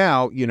stands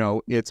now,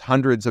 it's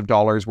hundreds of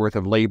dollars worth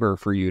of labor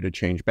for you to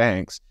change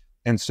banks.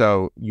 And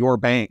so your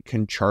bank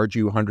can charge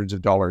you hundreds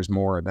of dollars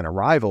more than a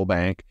rival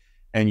bank,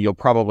 and you'll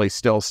probably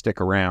still stick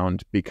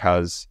around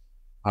because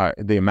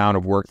the amount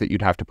of work that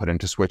you'd have to put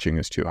into switching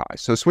is too high.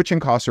 So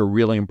switching costs are a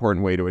really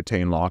important way to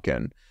attain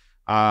lock-in.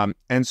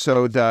 And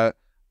so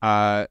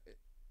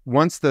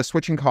once the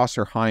switching costs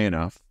are high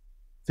enough,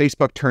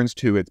 Facebook turns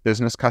to its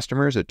business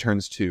customers, it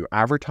turns to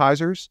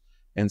advertisers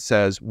and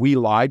says, we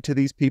lied to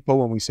these people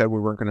when we said we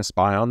weren't going to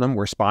spy on them.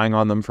 We're spying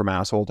on them from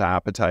asshole to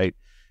appetite.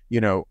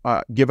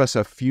 Give us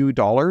a few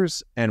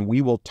dollars and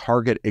we will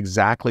target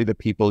exactly the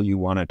people you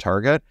want to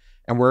target.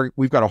 And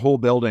we've got a whole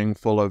building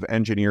full of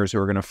engineers who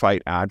are going to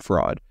fight ad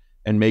fraud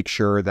and make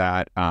sure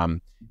that,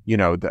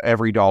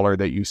 every dollar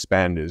that you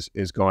spend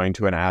is going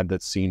to an ad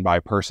that's seen by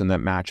a person that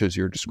matches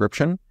your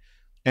description.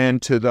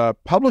 And to the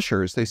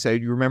publishers, they say,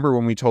 you remember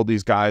when we told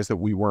these guys that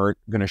we weren't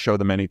going to show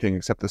them anything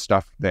except the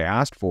stuff they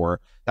asked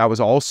for? That was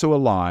also a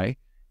lie.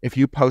 If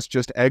you post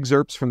just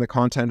excerpts from the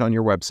content on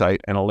your website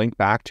and a link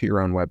back to your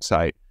own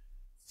website,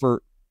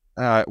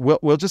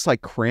 we'll just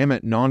like cram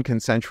it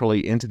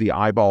non-consensually into the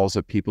eyeballs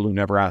of people who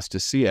never asked to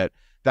see it.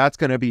 That's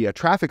going to be a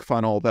traffic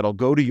funnel that'll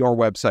go to your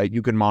website.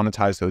 You can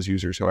monetize those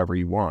users however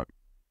you want.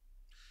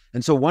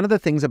 And so one of the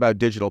things about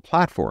digital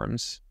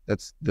platforms,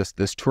 that's this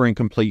Turing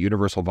complete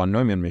universal von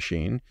Neumann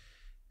machine,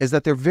 is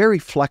that they're very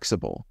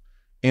flexible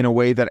in a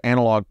way that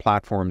analog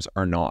platforms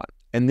are not.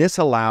 And this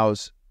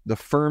allows the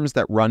firms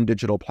that run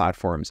digital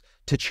platforms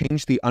to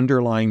change the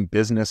underlying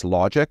business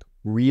logic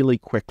really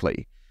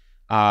quickly.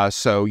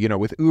 So,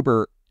 with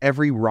Uber,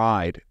 every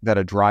ride that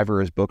a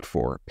driver is booked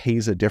for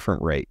pays a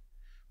different rate,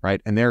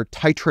 right? And they're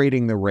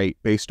titrating the rate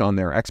based on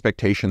their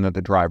expectation that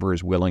the driver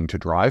is willing to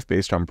drive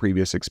based on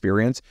previous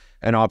experience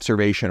and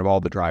observation of all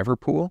the driver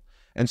pool.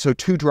 And so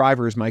two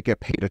drivers might get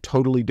paid a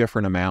totally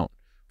different amount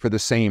for the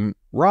same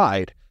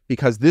ride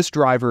because this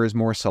driver is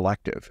more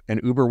selective and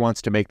Uber wants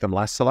to make them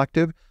less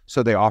selective.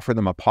 So they offer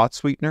them a pot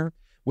sweetener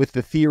with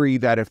the theory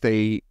that if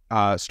they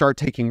start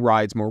taking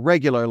rides more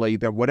regularly,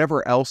 that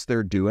whatever else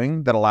they're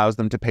doing that allows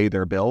them to pay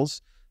their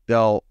bills,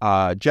 they'll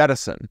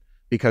jettison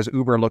because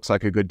Uber looks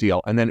like a good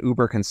deal. And then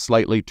Uber can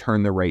slightly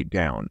turn the rate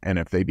down. And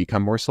if they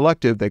become more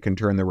selective, they can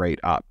turn the rate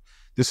up.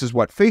 This is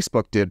what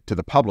Facebook did to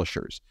the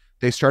publishers.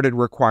 They started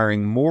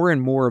requiring more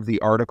and more of the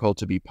article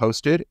to be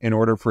posted in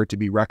order for it to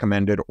be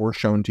recommended or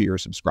shown to your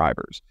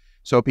subscribers.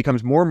 So it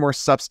becomes more and more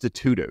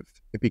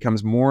substitutive. It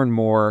becomes more and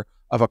more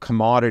of a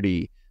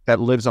commodity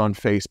that lives on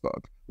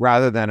Facebook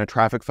rather than a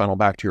traffic funnel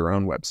back to your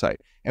own website.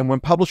 And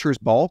when publishers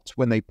balked,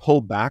 when they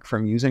pulled back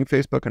from using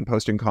Facebook and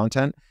posting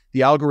content,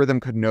 the algorithm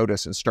could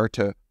notice and start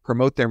to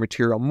promote their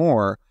material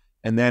more.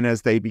 And then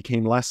as they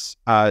became less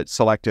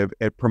selective,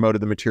 it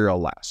promoted the material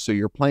less. So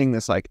you're playing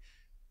this like,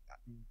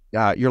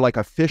 you're like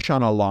a fish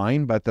on a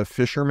line, but the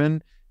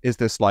fisherman is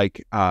this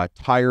like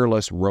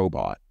tireless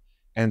robot.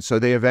 And so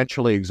they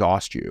eventually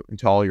exhaust you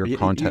until all your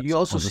content. You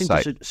also seem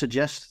to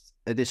suggest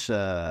it is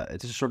a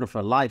sort of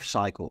a life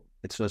cycle.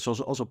 It's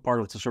also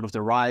part of the sort of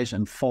the rise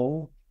and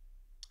fall.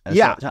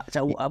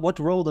 So what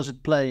role does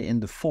it play in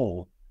the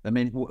fall? I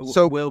mean,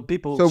 will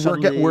people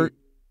suddenly...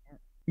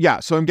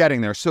 So I'm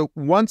getting there. So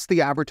once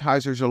the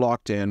advertisers are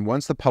locked in,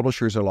 once the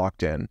publishers are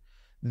locked in,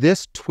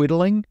 this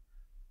twiddling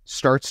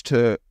starts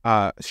to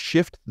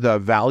shift the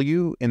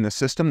value in the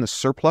system, the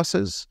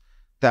surpluses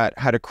that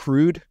had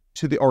accrued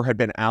to or had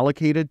been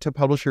allocated to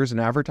publishers and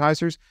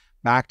advertisers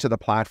back to the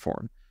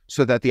platform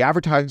so that the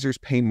advertisers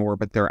pay more,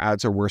 but their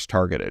ads are worse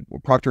targeted.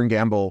 Procter &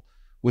 Gamble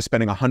was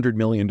spending $100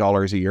 million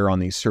a year on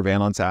these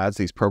surveillance ads,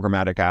 these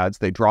programmatic ads.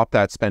 They dropped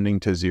that spending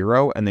to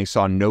zero, and they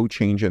saw no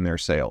change in their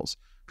sales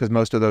because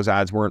most of those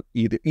ads weren't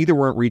either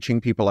weren't reaching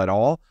people at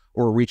all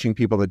or reaching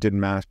people that didn't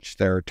match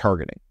their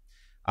targeting.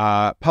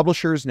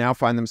 Publishers now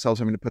find themselves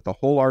having to put the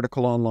whole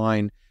article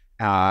online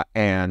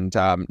and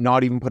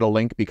not even put a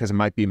link because it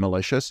might be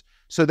malicious.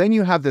 So then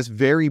you have this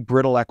very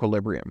brittle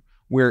equilibrium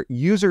where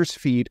users'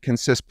 feed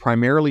consists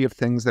primarily of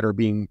things that are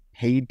being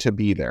paid to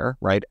be there,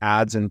 right?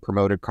 Ads and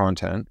promoted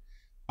content.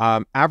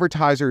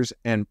 Advertisers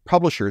and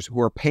publishers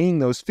who are paying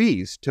those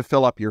fees to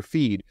fill up your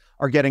feed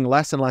are getting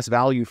less and less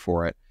value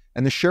for it.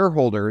 And the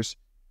shareholders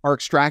are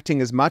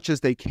extracting as much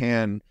as they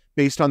can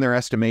based on their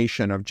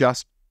estimation of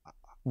just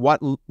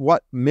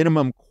what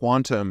minimum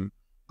quantum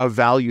of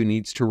value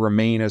needs to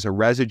remain as a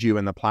residue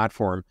in the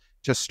platform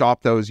to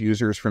stop those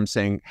users from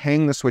saying,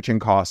 hang the switching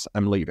costs,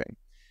 I'm leaving.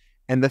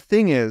 And the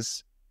thing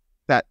is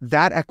that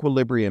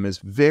equilibrium is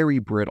very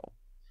brittle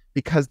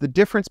because the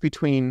difference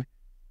between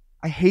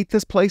I hate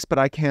this place, but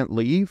I can't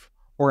leave,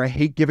 or I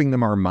hate giving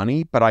them our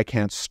money, but I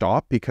can't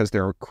stop because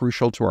they're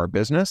crucial to our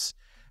business.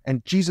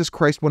 And Jesus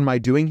Christ, what am I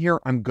doing here?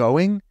 I'm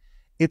going.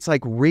 It's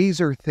like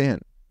razor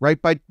thin, right?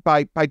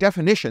 By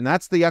definition,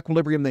 that's the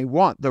equilibrium they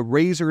want, the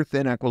razor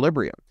thin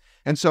equilibrium.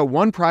 And so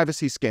one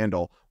privacy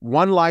scandal,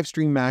 one live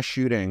stream mass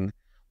shooting,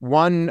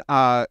 one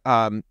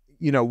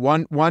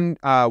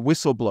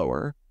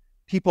whistleblower,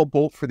 people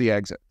bolt for the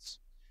exits.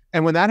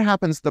 And when that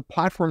happens, the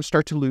platforms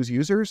start to lose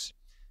users.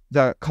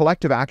 The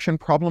collective action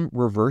problem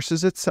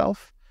reverses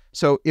itself.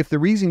 So if the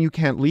reason you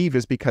can't leave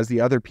is because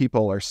the other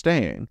people are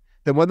staying,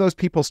 then when those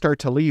people start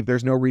to leave,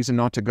 there's no reason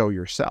not to go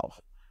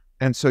yourself.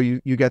 And so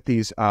you get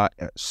these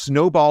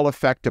snowball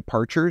effect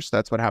departures.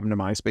 That's what happened to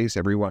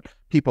MySpace.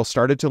 People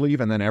started to leave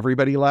and then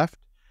everybody left.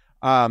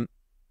 And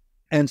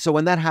so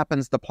when that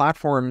happens, the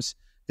platforms,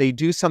 they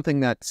do something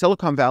that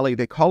Silicon Valley,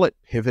 they call it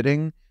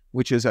pivoting,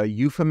 which is a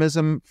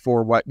euphemism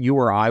for what you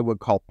or I would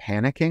call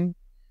panicking.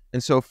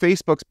 And so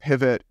Facebook's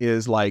pivot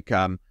is like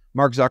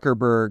Mark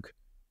Zuckerberg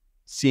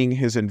seeing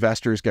his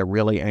investors get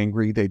really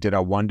angry. They did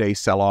a one-day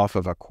sell-off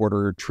of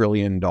 $250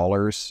 billion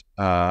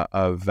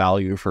of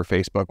value for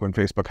Facebook when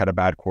Facebook had a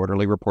bad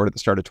quarterly report at the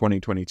start of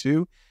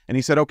 2022. And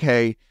he said,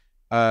 okay,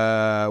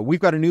 we've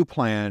got a new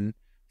plan.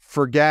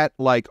 Forget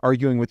like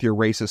arguing with your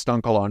racist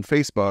uncle on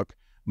Facebook.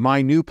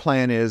 My new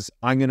plan is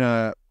I'm going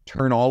to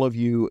turn all of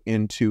you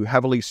into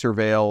heavily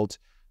surveilled,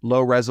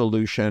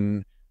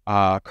 low-resolution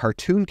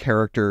cartoon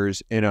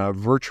characters in a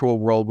virtual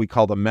world we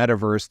call the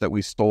metaverse that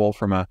we stole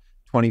from a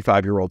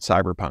 25-year-old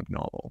cyberpunk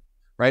novel,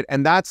 right?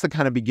 And that's the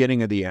kind of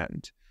beginning of the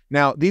end.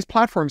 Now, these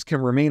platforms can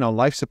remain on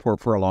life support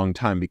for a long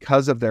time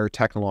because of their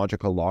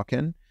technological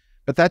lock-in,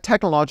 but that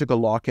technological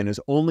lock-in is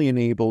only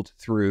enabled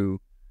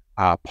through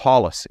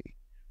policy,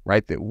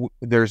 right?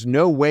 There's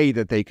no way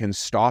that they can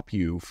stop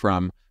you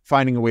from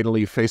finding a way to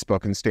leave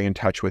Facebook and stay in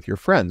touch with your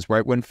friends,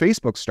 right? When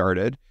Facebook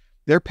started,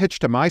 their pitch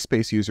to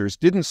MySpace users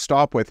didn't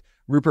stop with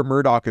Rupert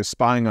Murdoch is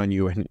spying on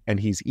you and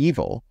he's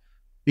evil,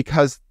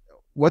 because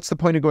what's the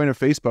point of going to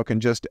Facebook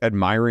and just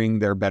admiring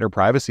their better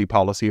privacy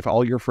policy if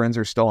all your friends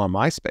are still on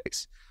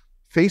MySpace?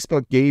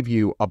 Facebook gave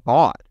you a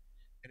bot.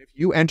 And if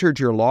you entered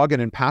your login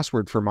and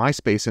password for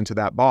MySpace into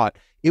that bot,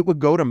 it would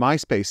go to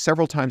MySpace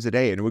several times a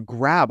day and it would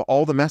grab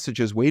all the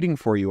messages waiting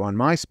for you on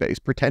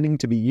MySpace, pretending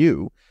to be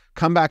you,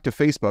 come back to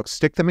Facebook,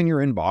 stick them in your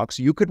inbox.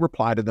 You could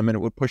reply to them and it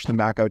would push them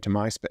back out to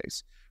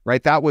MySpace,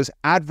 right? That was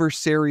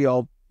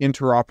adversarial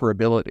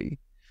interoperability.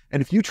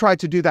 And if you tried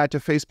to do that to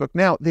Facebook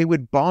now, they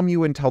would bomb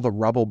you until the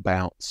rubble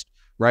bounced,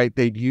 right?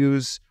 They'd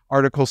use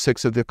Article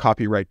 6 of the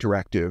Copyright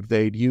Directive.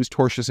 They'd use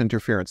tortious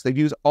interference. They'd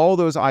use all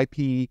those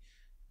IP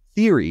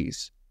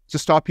theories to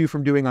stop you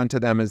from doing unto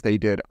them as they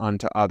did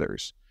unto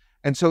others.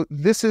 And so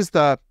this is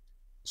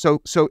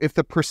so if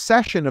the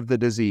procession of the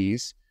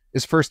disease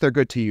is first they're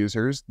good to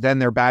users, then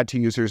they're bad to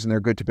users and they're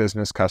good to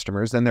business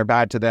customers, then they're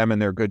bad to them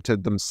and they're good to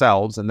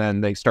themselves, and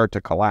then they start to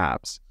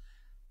collapse.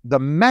 The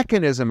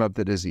mechanism of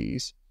the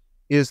disease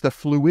is the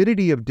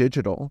fluidity of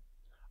digital,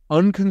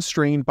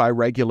 unconstrained by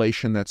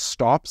regulation that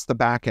stops the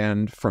back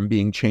end from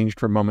being changed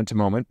from moment to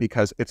moment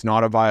because it's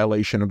not a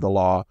violation of the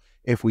law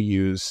if we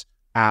use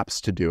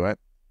apps to do it,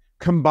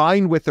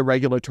 combined with the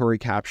regulatory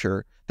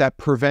capture that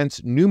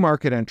prevents new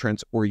market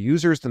entrants or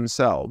users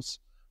themselves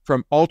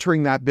from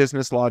altering that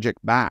business logic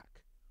back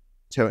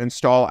to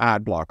install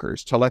ad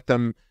blockers, to let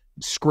them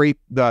scrape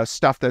the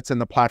stuff that's in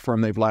the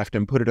platform they've left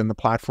and put it in the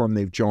platform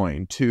they've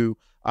joined, to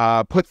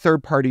put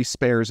third-party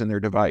spares in their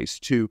device,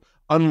 to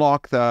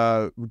unlock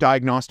the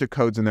diagnostic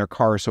codes in their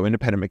car so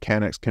independent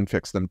mechanics can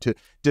fix them, to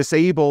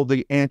disable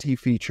the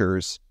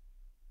anti-features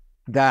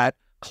that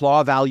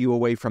claw value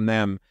away from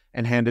them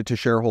and hand it to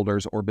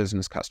shareholders or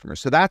business customers.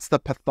 So that's the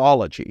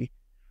pathology,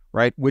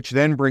 right? Which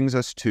then brings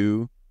us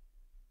to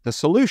the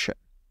solution.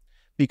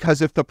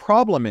 Because if the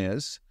problem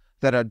is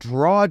that a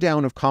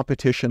drawdown of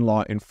competition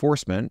law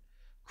enforcement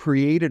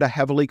created a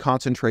heavily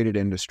concentrated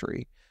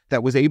industry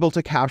that was able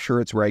to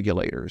capture its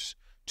regulators,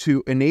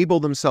 to enable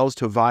themselves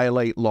to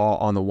violate law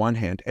on the one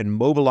hand and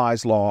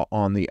mobilize law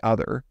on the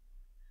other,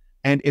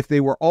 And if they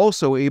were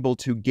also able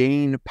to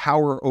gain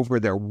power over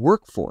their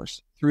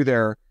workforce through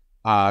their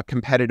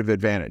competitive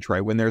advantage,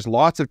 right? When there's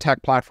lots of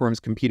tech platforms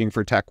competing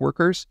for tech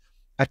workers,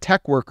 a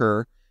tech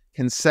worker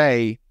can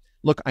say,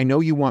 look, I know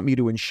you want me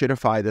to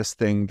enshittify this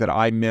thing that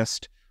I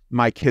missed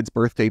my kid's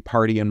birthday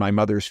party and my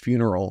mother's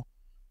funeral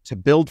to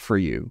build for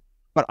you,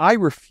 but I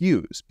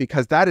refuse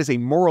because that is a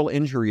moral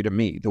injury to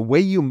me. The way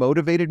you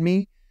motivated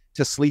me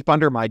to sleep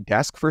under my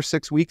desk for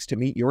 6 weeks to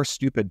meet your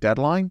stupid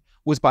deadline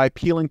was by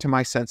appealing to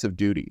my sense of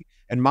duty.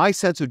 And my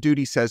sense of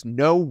duty says,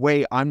 no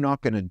way, I'm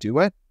not going to do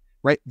it,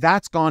 right?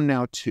 That's gone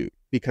now too,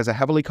 because a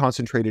heavily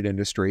concentrated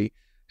industry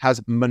has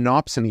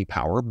monopsony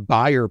power,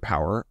 buyer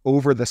power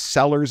over the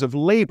sellers of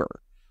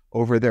labor,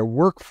 over their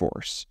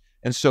workforce.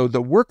 And so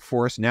the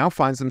workforce now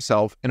finds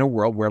themselves in a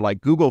world where,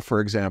 like Google, for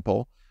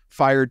example,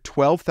 fired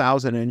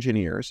 12,000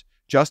 engineers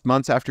just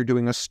months after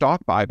doing a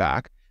stock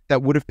buyback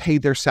that would have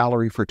paid their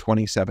salary for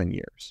 27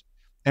 years.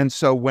 And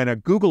so when a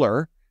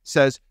Googler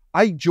says,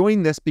 I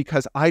joined this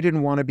because I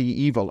didn't want to be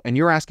evil, and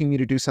you're asking me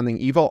to do something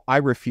evil, I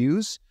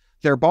refuse.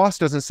 Their boss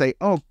doesn't say,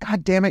 oh,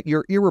 God damn it,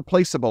 you're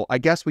irreplaceable, I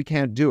guess we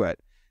can't do it.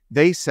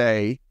 They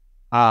say,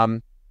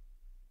 don't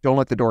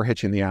let the door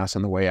hit you in the ass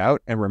on the way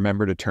out, and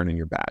remember to turn in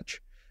your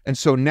badge. And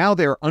so now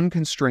they're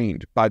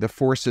unconstrained by the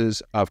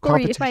forces of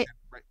competition.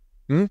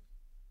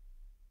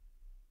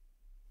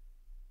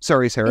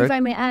 Sorry, Sarah. If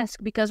I may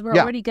ask, because we're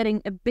already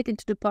getting a bit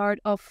into the part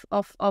of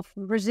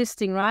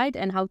resisting, right?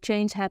 And how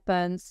change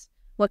happens,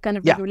 what kind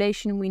of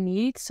regulation we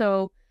need.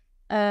 So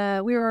we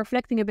were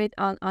reflecting a bit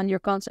on your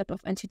concept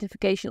of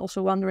enshittification,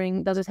 also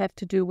wondering, does it have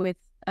to do with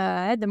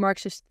the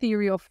Marxist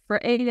theory of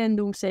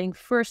Verelendung, saying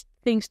first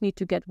things need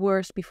to get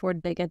worse before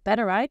they get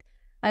better, right?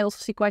 I also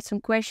see quite some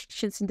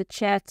questions in the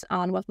chat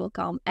on what will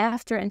come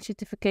after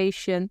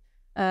enshittification,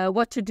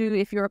 what to do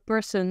if you're a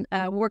person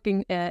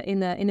working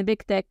in a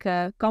big tech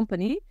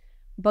company.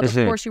 But of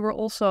course, you were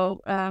also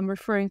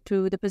referring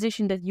to the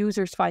position that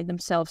users find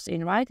themselves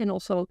in, right? And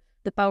also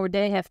the power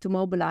they have to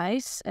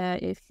mobilize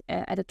if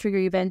at a trigger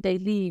event they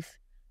leave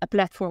a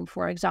platform,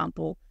 for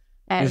example.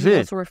 And you're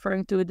also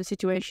referring to the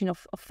situation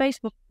of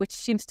Facebook, which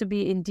seems to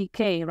be in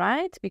decay,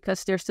 right?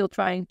 Because they're still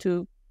trying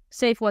to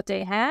save what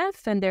they have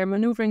and they're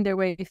maneuvering their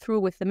way through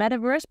with the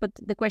metaverse. But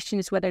the question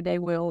is whether they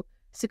will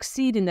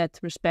succeed in that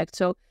respect.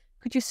 So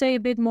could you say a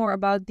bit more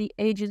about the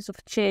agents of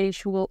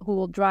change who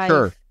will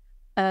drive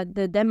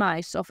the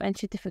demise of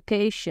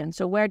enshittification?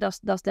 So where does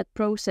that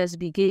process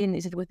begin?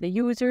 Is it with the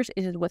users?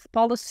 Is it with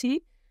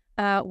policy?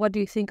 What do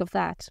you think of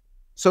that?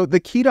 So the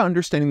key to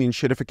understanding the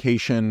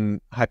enshittification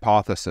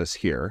hypothesis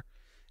here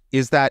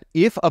is that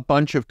if a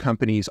bunch of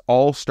companies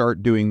all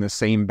start doing the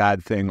same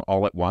bad thing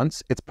all at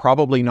once, it's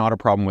probably not a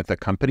problem with the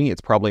company. It's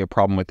probably a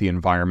problem with the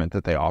environment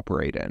that they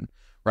operate in,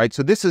 right?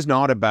 So this is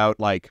not about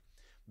like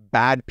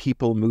bad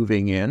people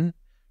moving in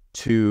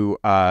to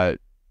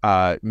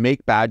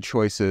make bad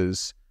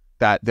choices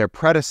that their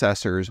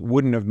predecessors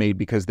wouldn't have made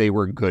because they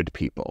were good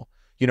people.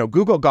 You know,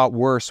 Google got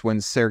worse when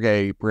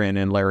Sergey Brin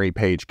and Larry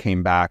Page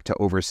came back to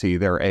oversee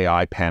their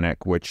AI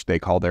panic, which they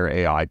call their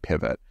AI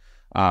pivot.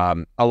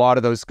 A lot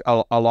of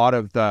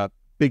the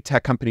big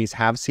tech companies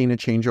have seen a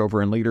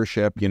changeover in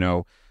leadership. You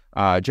know,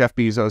 Jeff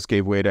Bezos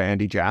gave way to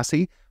Andy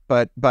Jassy,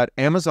 but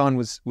Amazon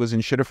was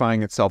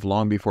enshittifying itself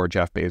long before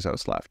Jeff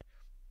Bezos left.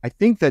 I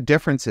think the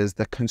difference is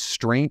the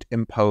constraint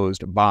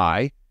imposed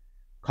by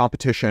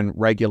competition,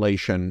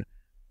 regulation,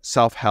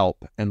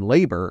 self-help, and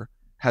labor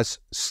has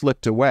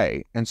slipped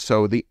away. And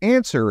so the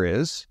answer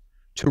is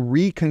to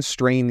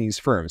reconstrain these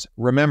firms.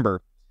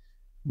 Remember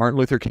Martin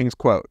Luther King's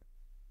quote,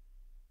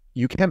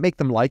 you can't make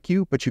them like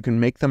you, but you can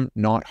make them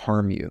not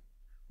harm you,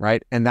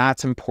 right? And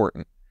that's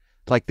important.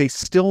 Like they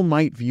still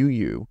might view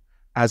you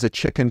as a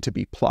chicken to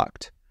be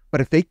plucked, but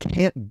if they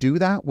can't do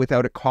that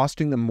without it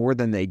costing them more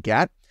than they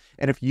get,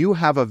 and if you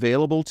have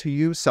available to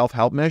you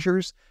self-help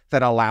measures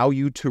that allow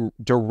you to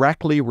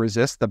directly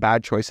resist the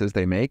bad choices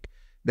they make,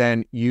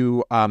 then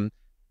you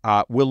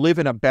will live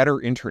in a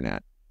better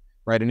internet,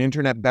 right? An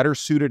internet better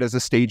suited as a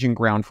staging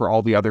ground for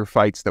all the other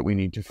fights that we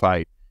need to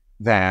fight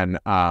than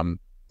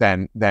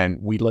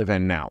we live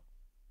in now.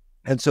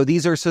 And so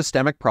these are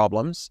systemic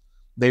problems.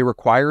 They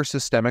require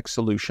systemic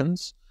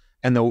solutions.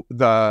 And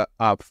the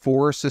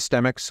four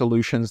systemic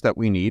solutions that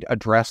we need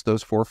address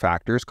those four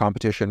factors: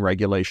 competition,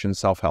 regulation,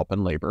 self-help,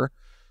 and labor.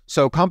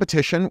 So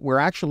competition, we're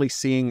actually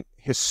seeing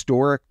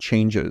historic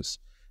changes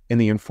in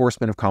the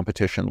enforcement of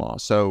competition law.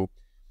 So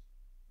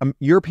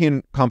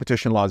European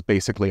competition law is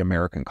basically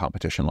American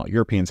competition law.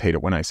 Europeans hate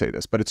it when I say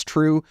this, but it's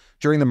true.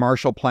 During the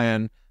Marshall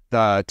Plan,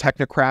 the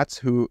technocrats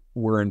who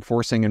were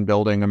enforcing and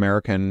building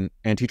American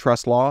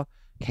antitrust law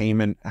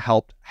came and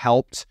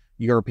helped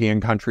European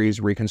countries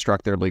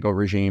reconstruct their legal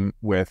regime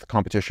with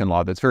competition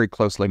law that's very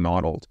closely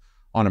modeled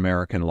on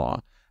American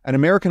law. And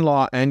American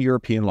law and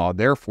European law,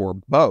 therefore,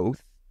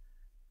 both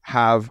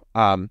have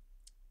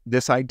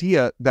this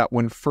idea that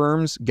when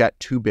firms get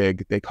too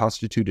big, they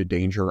constitute a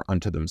danger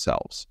unto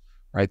themselves,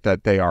 right?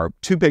 That they are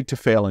too big to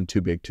fail and too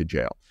big to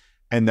jail.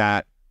 And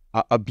that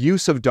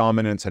abuse of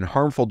dominance and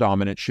harmful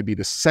dominance should be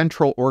the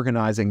central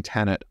organizing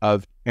tenet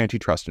of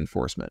antitrust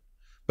enforcement.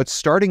 But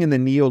starting in the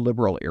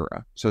neoliberal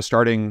era, so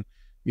starting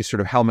you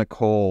sort of Helmut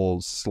Kohl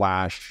 /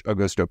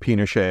 Augusto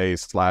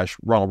Pinochet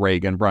 / Ronald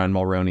Reagan, Brian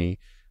Mulroney,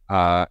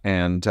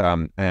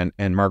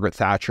 and Margaret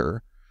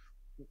Thatcher,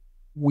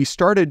 we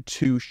started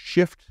to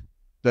shift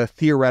the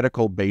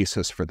theoretical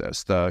basis for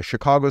this. The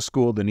Chicago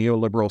school, the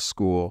neoliberal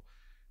school,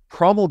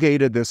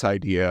 promulgated this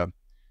idea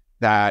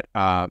that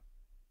the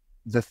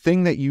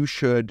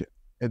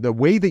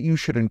way that you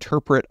should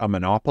interpret a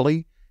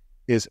monopoly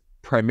is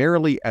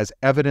primarily as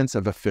evidence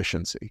of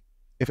efficiency.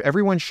 If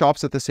everyone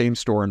shops at the same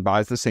store and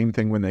buys the same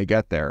thing when they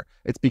get there,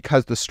 it's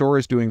because the store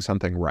is doing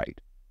something right,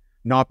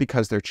 not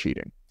because they're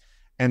cheating.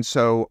 And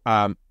so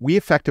we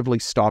effectively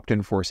stopped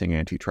enforcing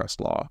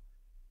antitrust law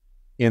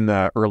in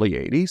the early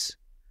 80s.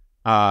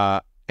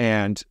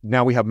 And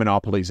now we have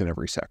monopolies in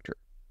every sector.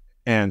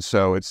 And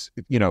so it's,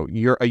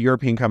 a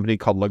European company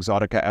called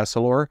Luxottica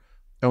Essilor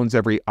owns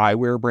every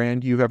eyewear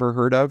brand you've ever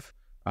heard of.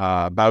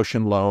 Bausch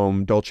 &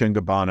 Lomb, Dolce &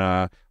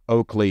 Gabbana,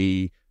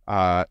 Oakley,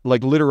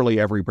 like literally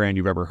every brand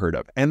you've ever heard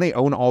of. And they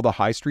own all the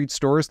high street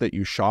stores that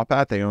you shop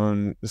at. They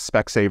own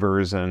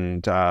Specsavers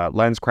and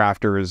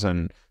LensCrafters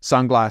and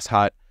Sunglass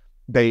Hut.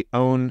 They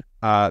own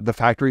the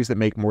factories that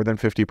make more than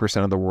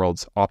 50% of the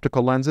world's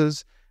optical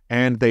lenses.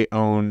 And they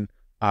own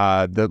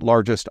the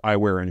largest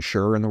eyewear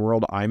insurer in the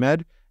world,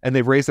 IMED. And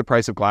they've raised the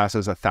price of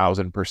glasses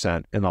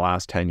 1,000% in the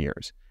last 10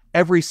 years.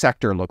 Every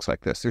sector looks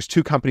like this. There's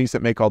 2 companies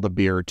that make all the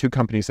beer, 2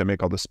 companies that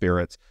make all the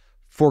spirits,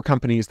 4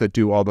 companies that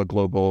do all the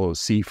global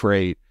sea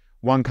freight,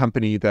 1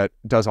 company that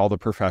does all the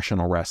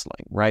professional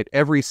wrestling, right?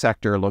 Every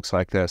sector looks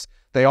like this.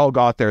 They all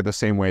got there the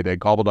same way. They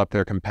gobbled up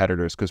their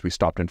competitors because we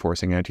stopped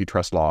enforcing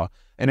antitrust law.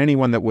 And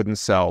anyone that wouldn't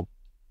sell,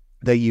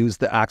 they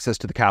used the access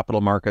to the capital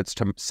markets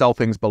to sell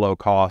things below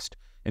cost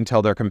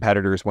until their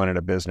competitors went out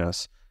of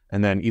business,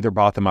 and then either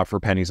bought them up for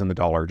pennies on the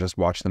dollar or just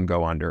watched them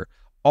go under.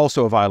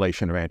 Also a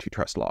violation of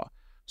antitrust law.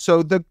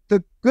 So the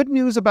good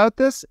news about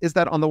this is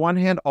that on the one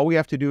hand, all we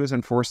have to do is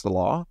enforce the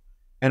law.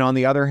 And on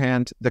the other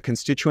hand, the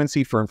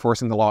constituency for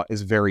enforcing the law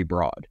is very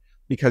broad,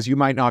 because you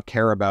might not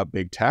care about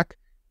big tech,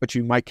 but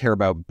you might care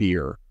about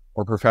beer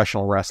or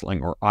professional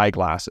wrestling or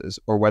eyeglasses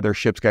or whether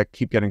ships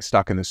keep getting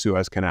stuck in the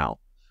Suez Canal,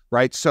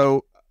 right?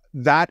 So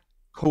that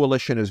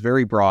coalition is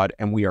very broad,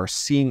 and we are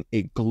seeing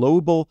a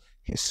global,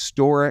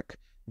 historic,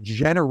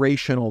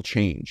 generational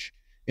change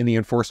in the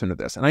enforcement of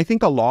this. And I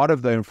think a lot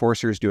of the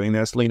enforcers doing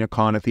this, Lena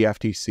Khan at the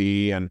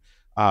FTC and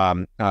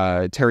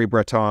Terry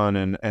Breton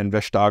and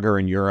Vestager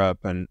in Europe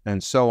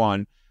and so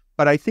on.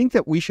 But I think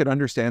that we should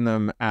understand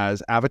them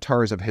as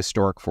avatars of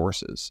historic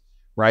forces,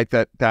 right?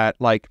 That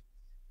like,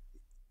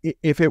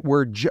 if it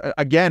were,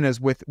 again, as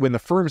with when the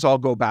firms all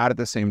go bad at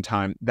the same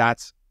time,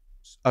 that's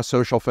a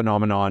social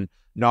phenomenon,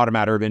 not a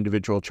matter of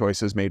individual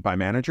choices made by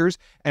managers.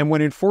 And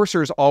when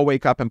enforcers all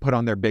wake up and put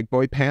on their big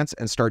boy pants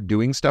and start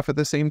doing stuff at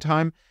the same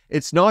time,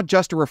 it's not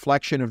just a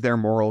reflection of their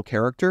moral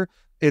character.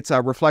 It's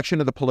a reflection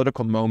of the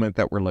political moment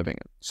that we're living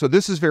in. So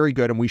this is very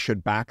good, and we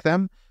should back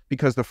them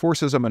because the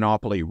forces of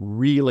monopoly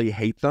really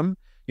hate them.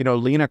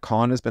 Lena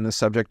Khan has been the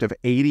subject of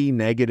 80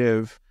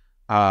 negative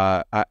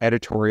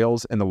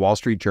editorials in the Wall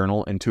Street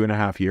Journal in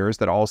 2.5 years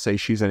that all say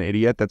she's an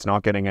idiot that's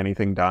not getting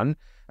anything done.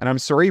 And I'm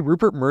sorry,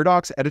 Rupert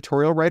Murdoch's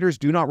editorial writers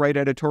do not write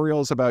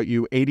editorials about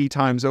you 80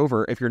 times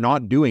over if you're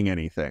not doing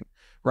anything,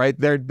 right?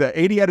 The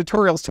 80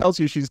 editorials tells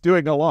you she's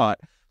doing a lot.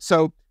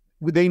 So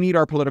they need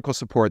our political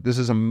support. This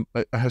is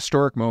a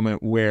historic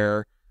moment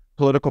where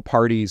political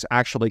parties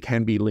actually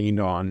can be leaned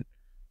on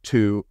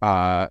to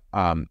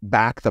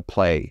back the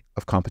play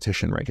of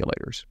competition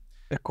regulators.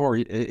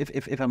 Cory,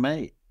 if I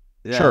may.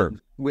 Sure.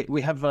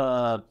 We have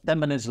 10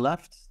 minutes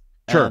left.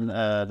 Sure. And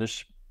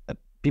there's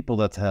people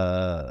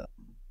that...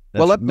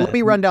 Well, let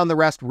me run down the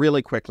rest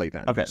really quickly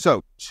then. Okay.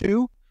 So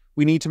 2,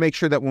 we need to make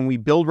sure that when we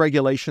build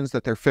regulations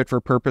that they're fit for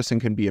purpose and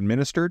can be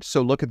administered.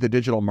 So look at the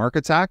Digital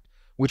Markets Act,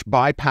 which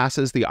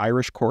bypasses the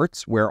Irish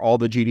courts where all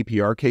the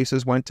GDPR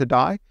cases went to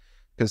die,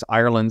 because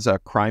Ireland's a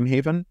crime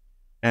haven.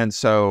 And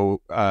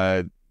so,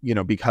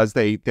 because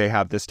they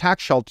have this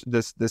tax shelter,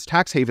 this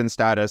tax haven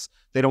status,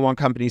 they don't want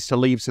companies to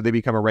leave, so they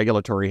become a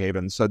regulatory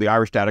haven. So the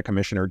Irish Data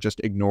Commissioner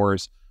just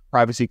ignores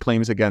privacy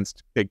claims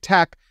against big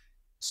tech.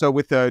 So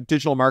with the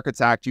Digital Markets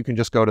Act, you can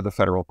just go to the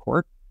federal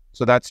court.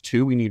 So that's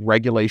 2. We need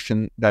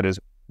regulation that is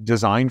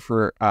designed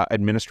for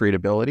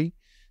administratability.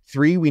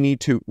 3, we need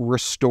to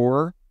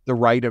restore the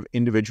right of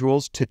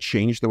individuals to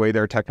change the way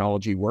their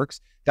technology works.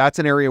 That's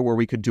an area where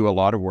we could do a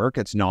lot of work.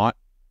 It's not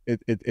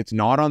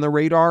on the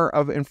radar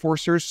of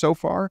enforcers so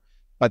far,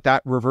 but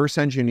that reverse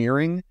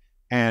engineering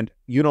and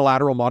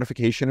unilateral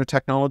modification of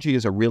technology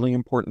is a really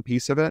important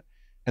piece of it.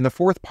 And the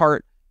 4th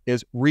part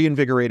is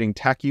reinvigorating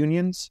tech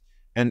unions.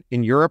 And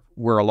in Europe,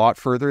 we're a lot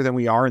further than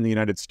we are in the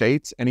United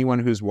States. Anyone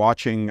who's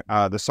watching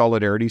the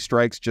solidarity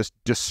strikes just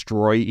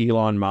destroy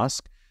Elon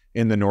Musk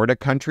in the Nordic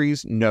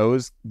countries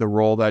knows the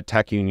role that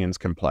tech unions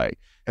can play.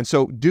 And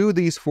so do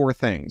these 4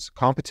 things: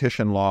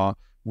 competition law,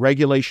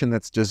 regulation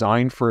that's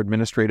designed for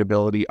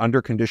administratability under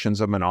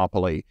conditions of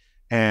monopoly,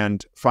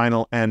 and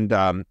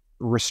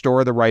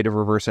restore the right of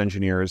reverse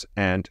engineers,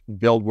 and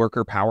build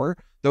worker power,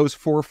 those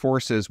four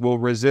forces will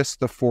resist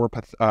the four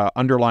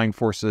underlying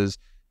forces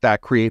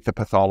that create the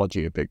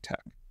pathology of big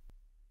tech.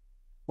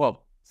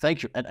 Well,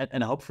 thank you.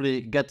 And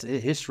hopefully get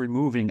history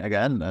moving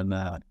again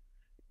and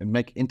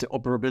make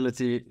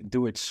interoperability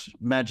do its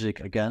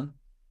magic again.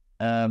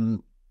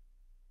 There's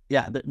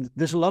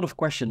a lot of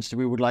questions that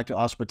we would like to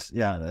ask, but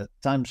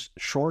time's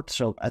short.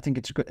 So I think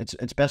it's good.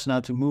 It's best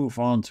now to move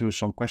on to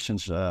some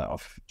questions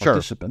of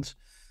participants.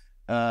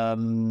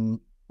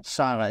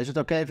 Sarah, is it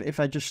okay if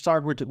I just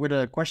start with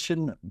a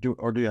question? Do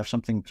you have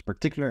something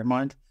particular in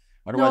mind?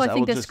 Otherwise, no, I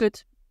think that's good.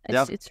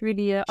 It's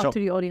really up to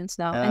the audience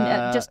now.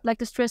 And just like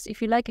to stress,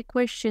 if you like a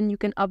question, you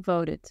can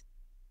upvote it.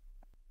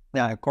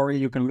 Yeah, Cory,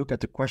 you can look at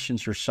the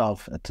questions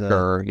yourself at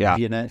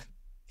V&A.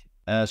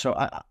 So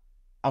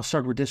I'll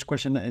start with this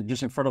question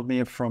just in front of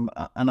me from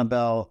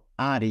Annabelle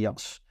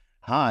Arias.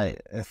 Hi,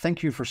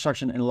 thank you for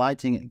such an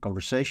enlightening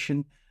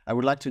conversation. I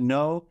would like to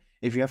know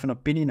if you have an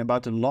opinion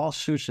about the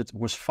lawsuits that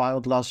was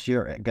filed last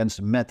year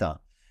against Meta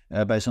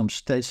by some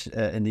states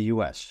in the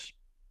US.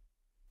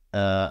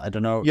 I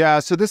don't know. Yeah,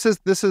 so this is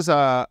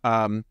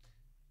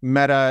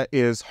Meta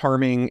is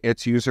harming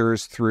its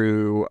users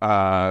through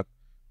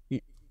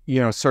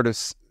sort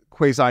of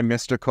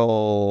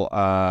quasi-mystical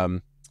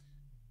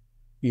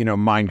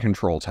mind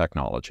control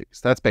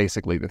technologies. That's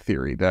basically the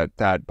theory,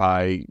 that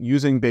by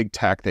using big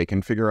tech, they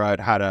can figure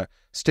out how to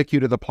stick you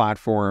to the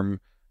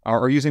platform,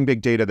 or using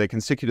big data, they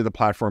can stick you to the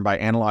platform by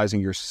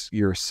analyzing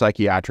your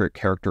psychiatric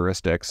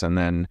characteristics and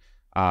then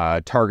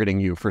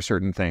targeting you for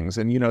certain things.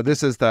 And,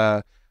 this is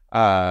the,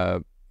 my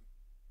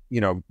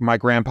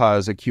grandpa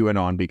is a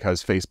QAnon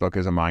because Facebook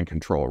is a mind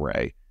control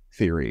ray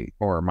theory,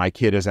 or my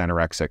kid is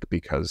anorexic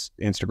because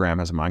Instagram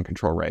has a mind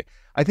control ray.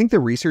 I think the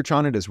research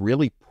on it is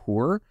really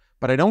poor,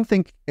 but I don't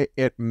think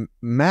it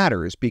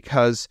matters,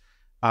 because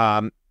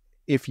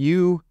if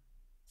you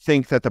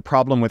think that the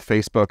problem with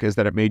Facebook is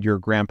that it made your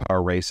grandpa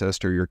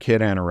racist or your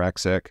kid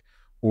anorexic,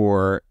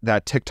 or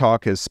that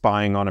TikTok is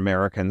spying on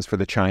Americans for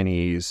the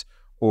Chinese,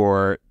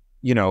 or,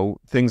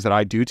 things that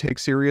I do take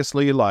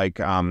seriously, like,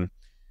 the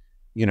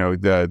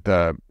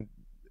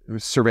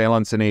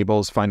surveillance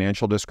enables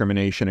financial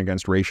discrimination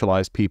against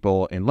racialized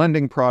people in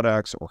lending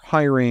products or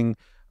hiring,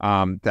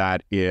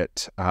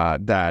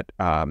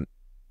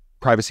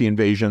 privacy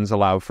invasions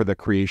allow for the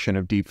creation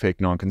of deepfake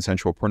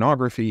non-consensual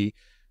pornography.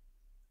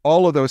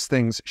 All of those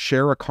things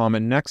share a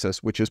common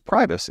nexus, which is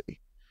privacy,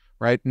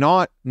 right?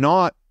 Not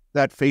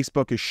that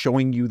Facebook is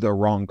showing you the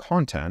wrong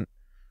content,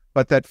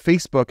 but that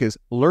Facebook is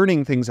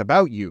learning things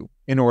about you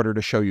in order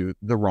to show you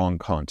the wrong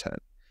content.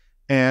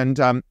 And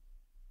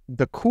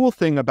the cool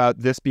thing about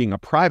this being a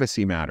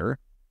privacy matter,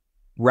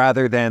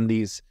 rather than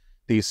these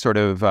sort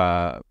of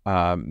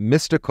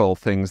mystical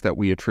things that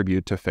we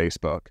attribute to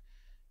Facebook,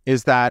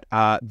 is that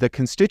the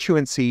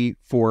constituency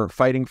for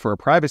fighting for a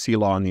privacy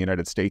law in the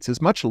United States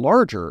is much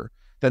larger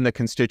than the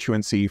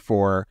constituency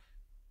for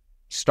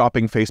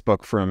stopping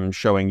Facebook from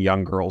showing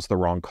young girls the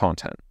wrong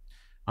content.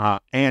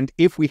 And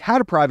if we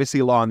had a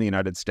privacy law in the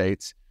United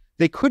States,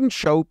 they couldn't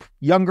show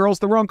young girls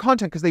the wrong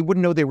content because they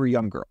wouldn't know they were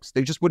young girls.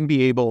 They just wouldn't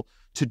be able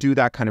to do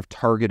that kind of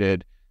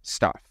targeted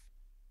stuff.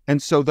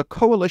 And so the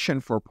coalition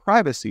for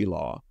privacy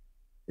law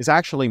is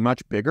actually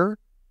much bigger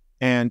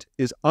and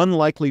is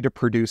unlikely to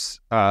produce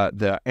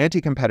the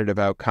anti-competitive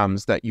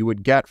outcomes that you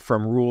would get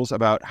from rules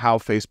about how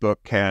Facebook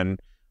can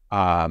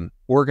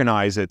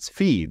organize its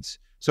feeds.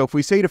 So if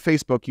we say to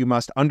Facebook, you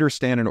must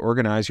understand and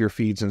organize your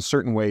feeds in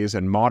certain ways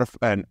and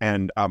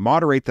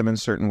moderate them in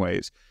certain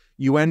ways,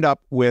 you end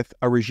up with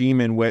a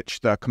regime in which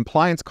the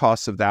compliance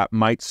costs of that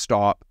might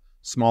stop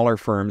smaller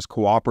firms,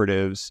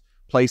 cooperatives,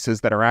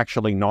 places that are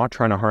actually not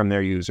trying to harm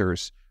their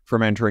users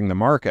from entering the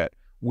market.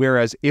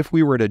 Whereas if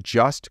we were to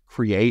just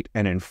create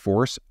and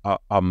enforce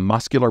a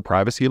muscular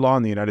privacy law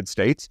in the United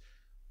States,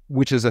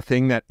 which is a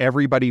thing that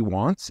everybody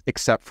wants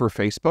except for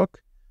Facebook,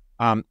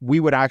 we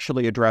would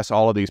actually address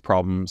all of these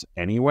problems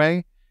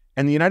anyway.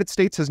 And the United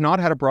States has not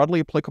had a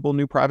broadly applicable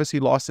new privacy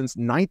law since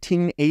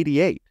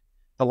 1988.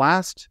 The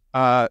last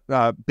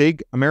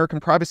big American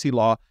privacy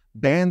law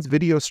bans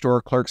video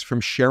store clerks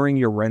from sharing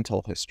your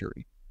rental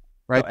history,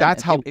 right?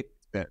 That's how...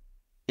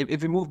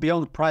 If we move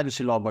beyond the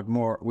privacy law, but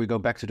more, we go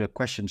back to the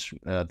questions,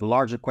 the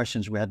larger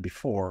questions we had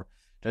before.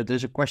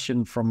 There's a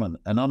question from an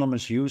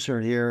anonymous user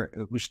here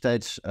who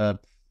states,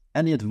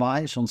 any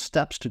advice on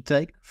steps to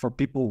take for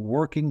people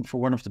working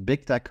for one of the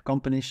big tech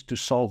companies to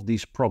solve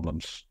these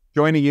problems?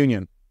 Join a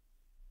union.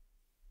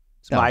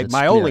 It's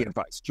my only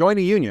advice. Join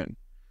a union.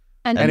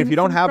 And if you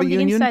don't have a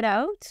union, inside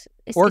out,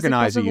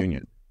 organize a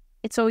union.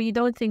 So you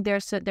don't think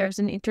there's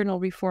an internal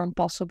reform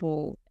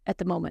possible at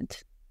the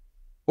moment?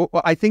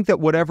 Well, I think that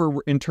whatever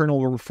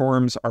internal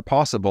reforms are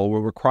possible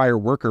will require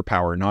worker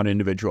power, not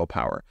individual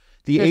power.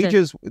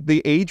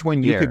 The age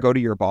when you could go to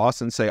your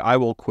boss and say, I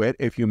will quit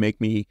if you make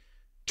me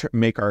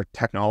make our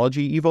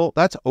technology evil,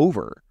 that's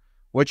over.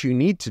 What you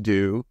need to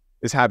do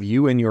is have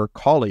you and your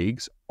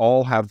colleagues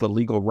all have the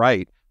legal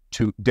right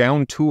to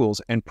down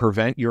tools and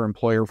prevent your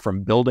employer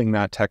from building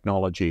that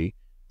technology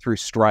through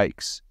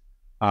strikes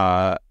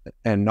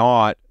and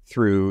not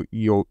through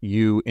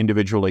you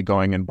individually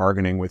going and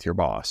bargaining with your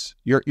boss.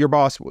 Your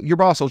boss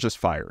will just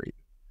fire you.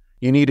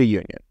 You need a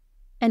union.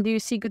 And do you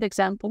see good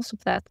examples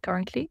of that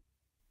currently?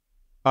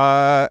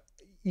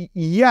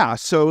 Yeah.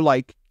 So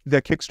like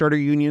the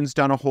Kickstarter union's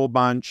done a whole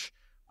bunch.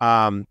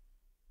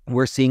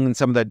 We're seeing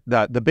some of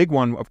the big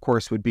one, of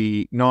course, would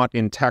be not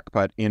in tech,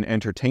 but in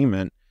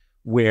entertainment,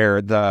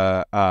 where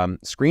the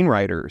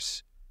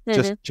screenwriters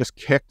just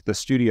kicked the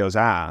studio's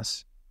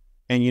ass.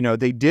 And, you know,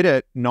 they did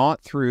it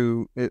not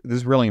through, this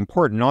is really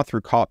important, not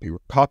through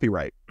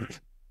copyright,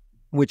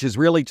 which is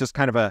really just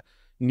kind of a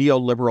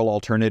neoliberal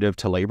alternative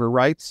to labor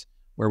rights,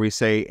 where we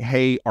say,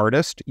 hey,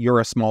 artist, you're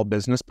a small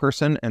business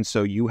person, and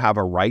so you have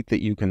a right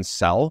that you can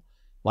sell,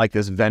 like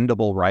this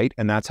vendable right,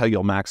 and that's how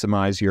you'll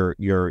maximize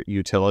your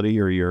utility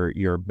or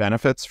your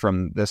benefits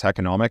from this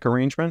economic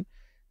arrangement.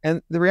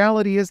 And the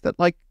reality is that,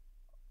 like,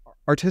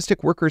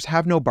 artistic workers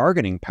have no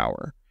bargaining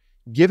power.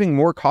 Giving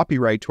more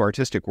copyright to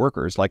artistic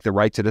workers, like the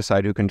right to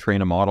decide who can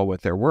train a model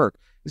with their work,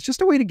 is just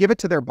a way to give it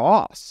to their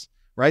boss,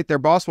 right? Their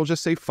boss will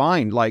just say,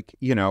 fine, like,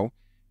 you know,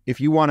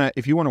 if you want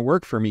to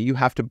work for me, you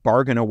have to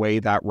bargain away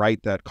that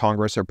right that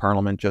Congress or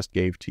Parliament just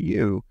gave to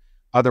you.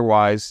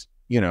 Otherwise,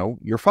 you know,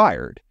 you're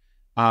fired.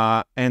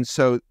 And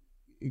so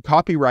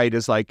copyright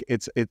is like,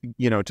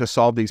 you know, to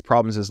solve these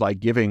problems is like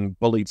giving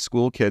bullied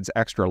school kids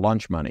extra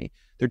lunch money.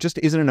 There just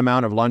isn't an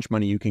amount of lunch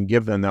money you can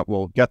give them that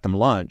will get them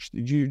lunch.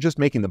 You're just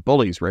making the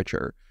bullies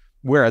richer.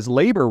 Whereas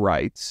labor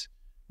rights,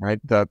 right,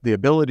 the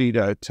ability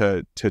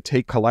to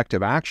take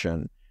collective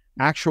action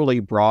actually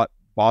brought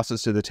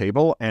bosses to the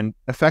table and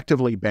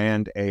effectively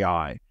banned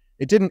AI.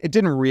 It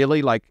didn't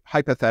really, like,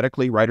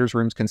 hypothetically, writers'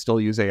 rooms can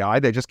still use AI.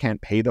 They just can't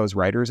pay those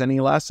writers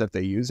any less if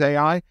they use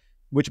AI,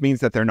 which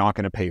means that they're not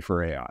going to pay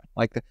for AI.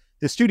 Like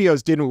the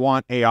studios didn't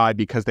want AI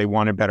because they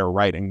wanted better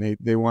writing.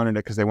 They wanted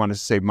it because they wanted to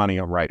save money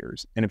on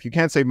writers. And if you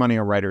can't save money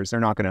on writers, they're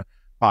not going to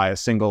buy a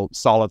single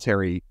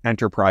solitary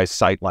enterprise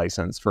site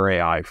license for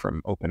AI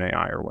from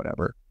OpenAI or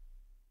whatever.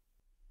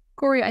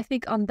 Cory, I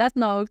think on that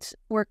note,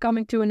 we're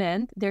coming to an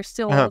end. There's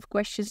still a lot of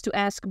questions to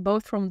ask,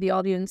 both from the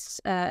audience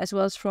as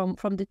well as from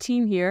the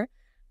team here.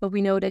 But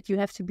we know that you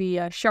have to be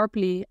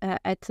sharply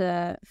at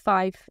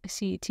 5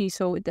 CET,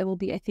 so that will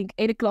be, I think,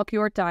 8 o'clock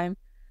your time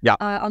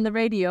on the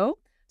radio.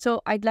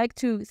 So I'd like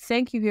to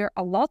thank you here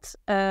a lot.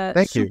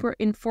 Thank you. Super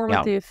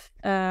informative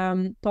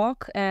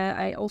talk.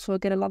 I also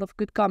get a lot of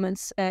good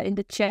comments in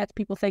the chat,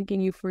 people thanking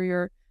you for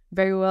your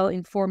very well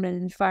informed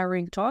and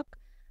inspiring talk.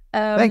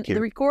 Thank you.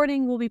 The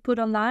recording will be put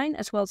online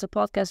as well as a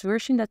podcast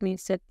version. That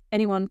means that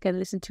anyone can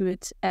listen to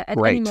it at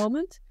any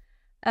moment.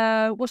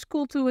 Was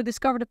cool to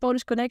discover the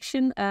Polish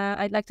connection.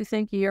 I'd like to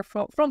thank you here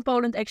from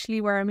Poland, actually,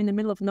 where I'm in the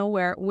middle of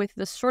nowhere with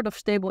the sort of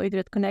stable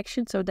internet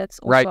connection. So that's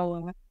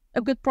also a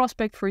good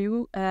prospect for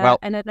you.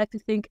 And I'd like to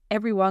thank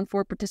everyone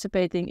for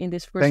participating in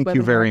this first webinar. Thank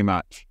you very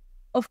much.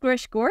 Of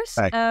Crash Course.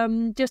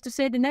 Just to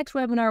say, the next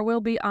webinar will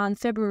be on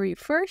February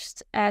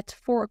 1st at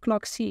 4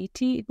 o'clock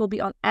CET. It will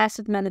be on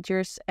asset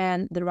managers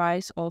and the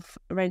rise of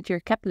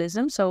rentier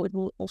capitalism. So it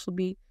will also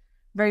be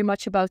very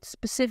much about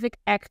specific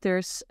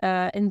actors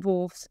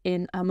involved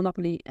in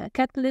monopoly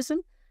capitalism.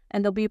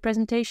 And there'll be a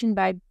presentation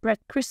by Brett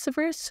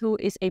Christophers, who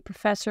is a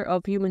professor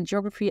of human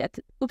geography at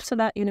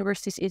Uppsala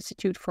University's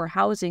Institute for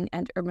Housing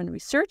and Urban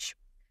Research.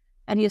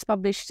 And he has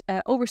published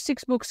over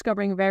 6 books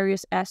covering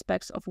various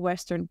aspects of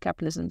Western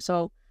capitalism.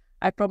 So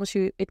I promise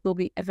you it will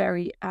be a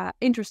very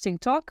interesting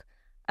talk.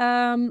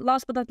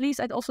 Last but not least,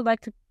 I'd also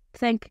like to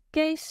thank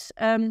Kees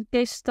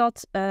Stad,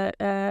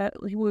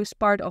 who is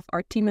part of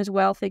our team as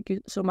well. Thank you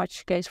so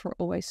much, Kees, for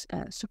always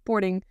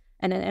supporting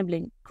and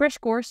enabling Crash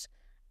Course.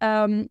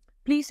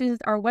 Please visit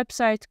our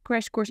website,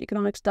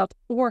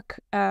 crashcourseeconomics.org,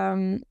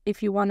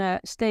 if you want to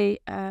stay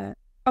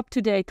up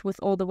to date with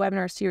all the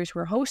webinar series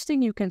we're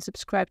hosting. You can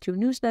subscribe to a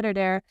newsletter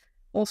there.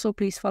 Also,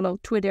 please follow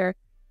Twitter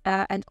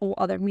and all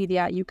other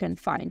media you can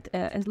find.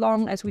 As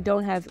long as we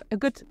don't have a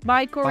good...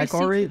 Bye, Cory. Bye,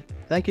 Cory.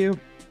 Thank you.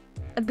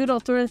 A good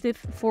alternative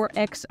for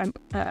X.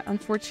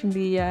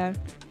 Unfortunately,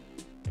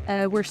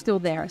 we're still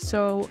there.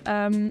 So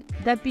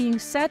that being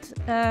said,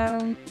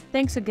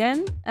 thanks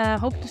again.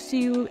 Hope to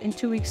see you in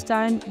 2 weeks'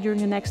 time during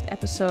the next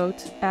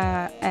episode,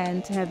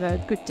 and have a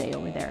good day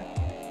over there.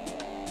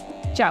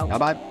 Ciao.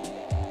 Bye-bye.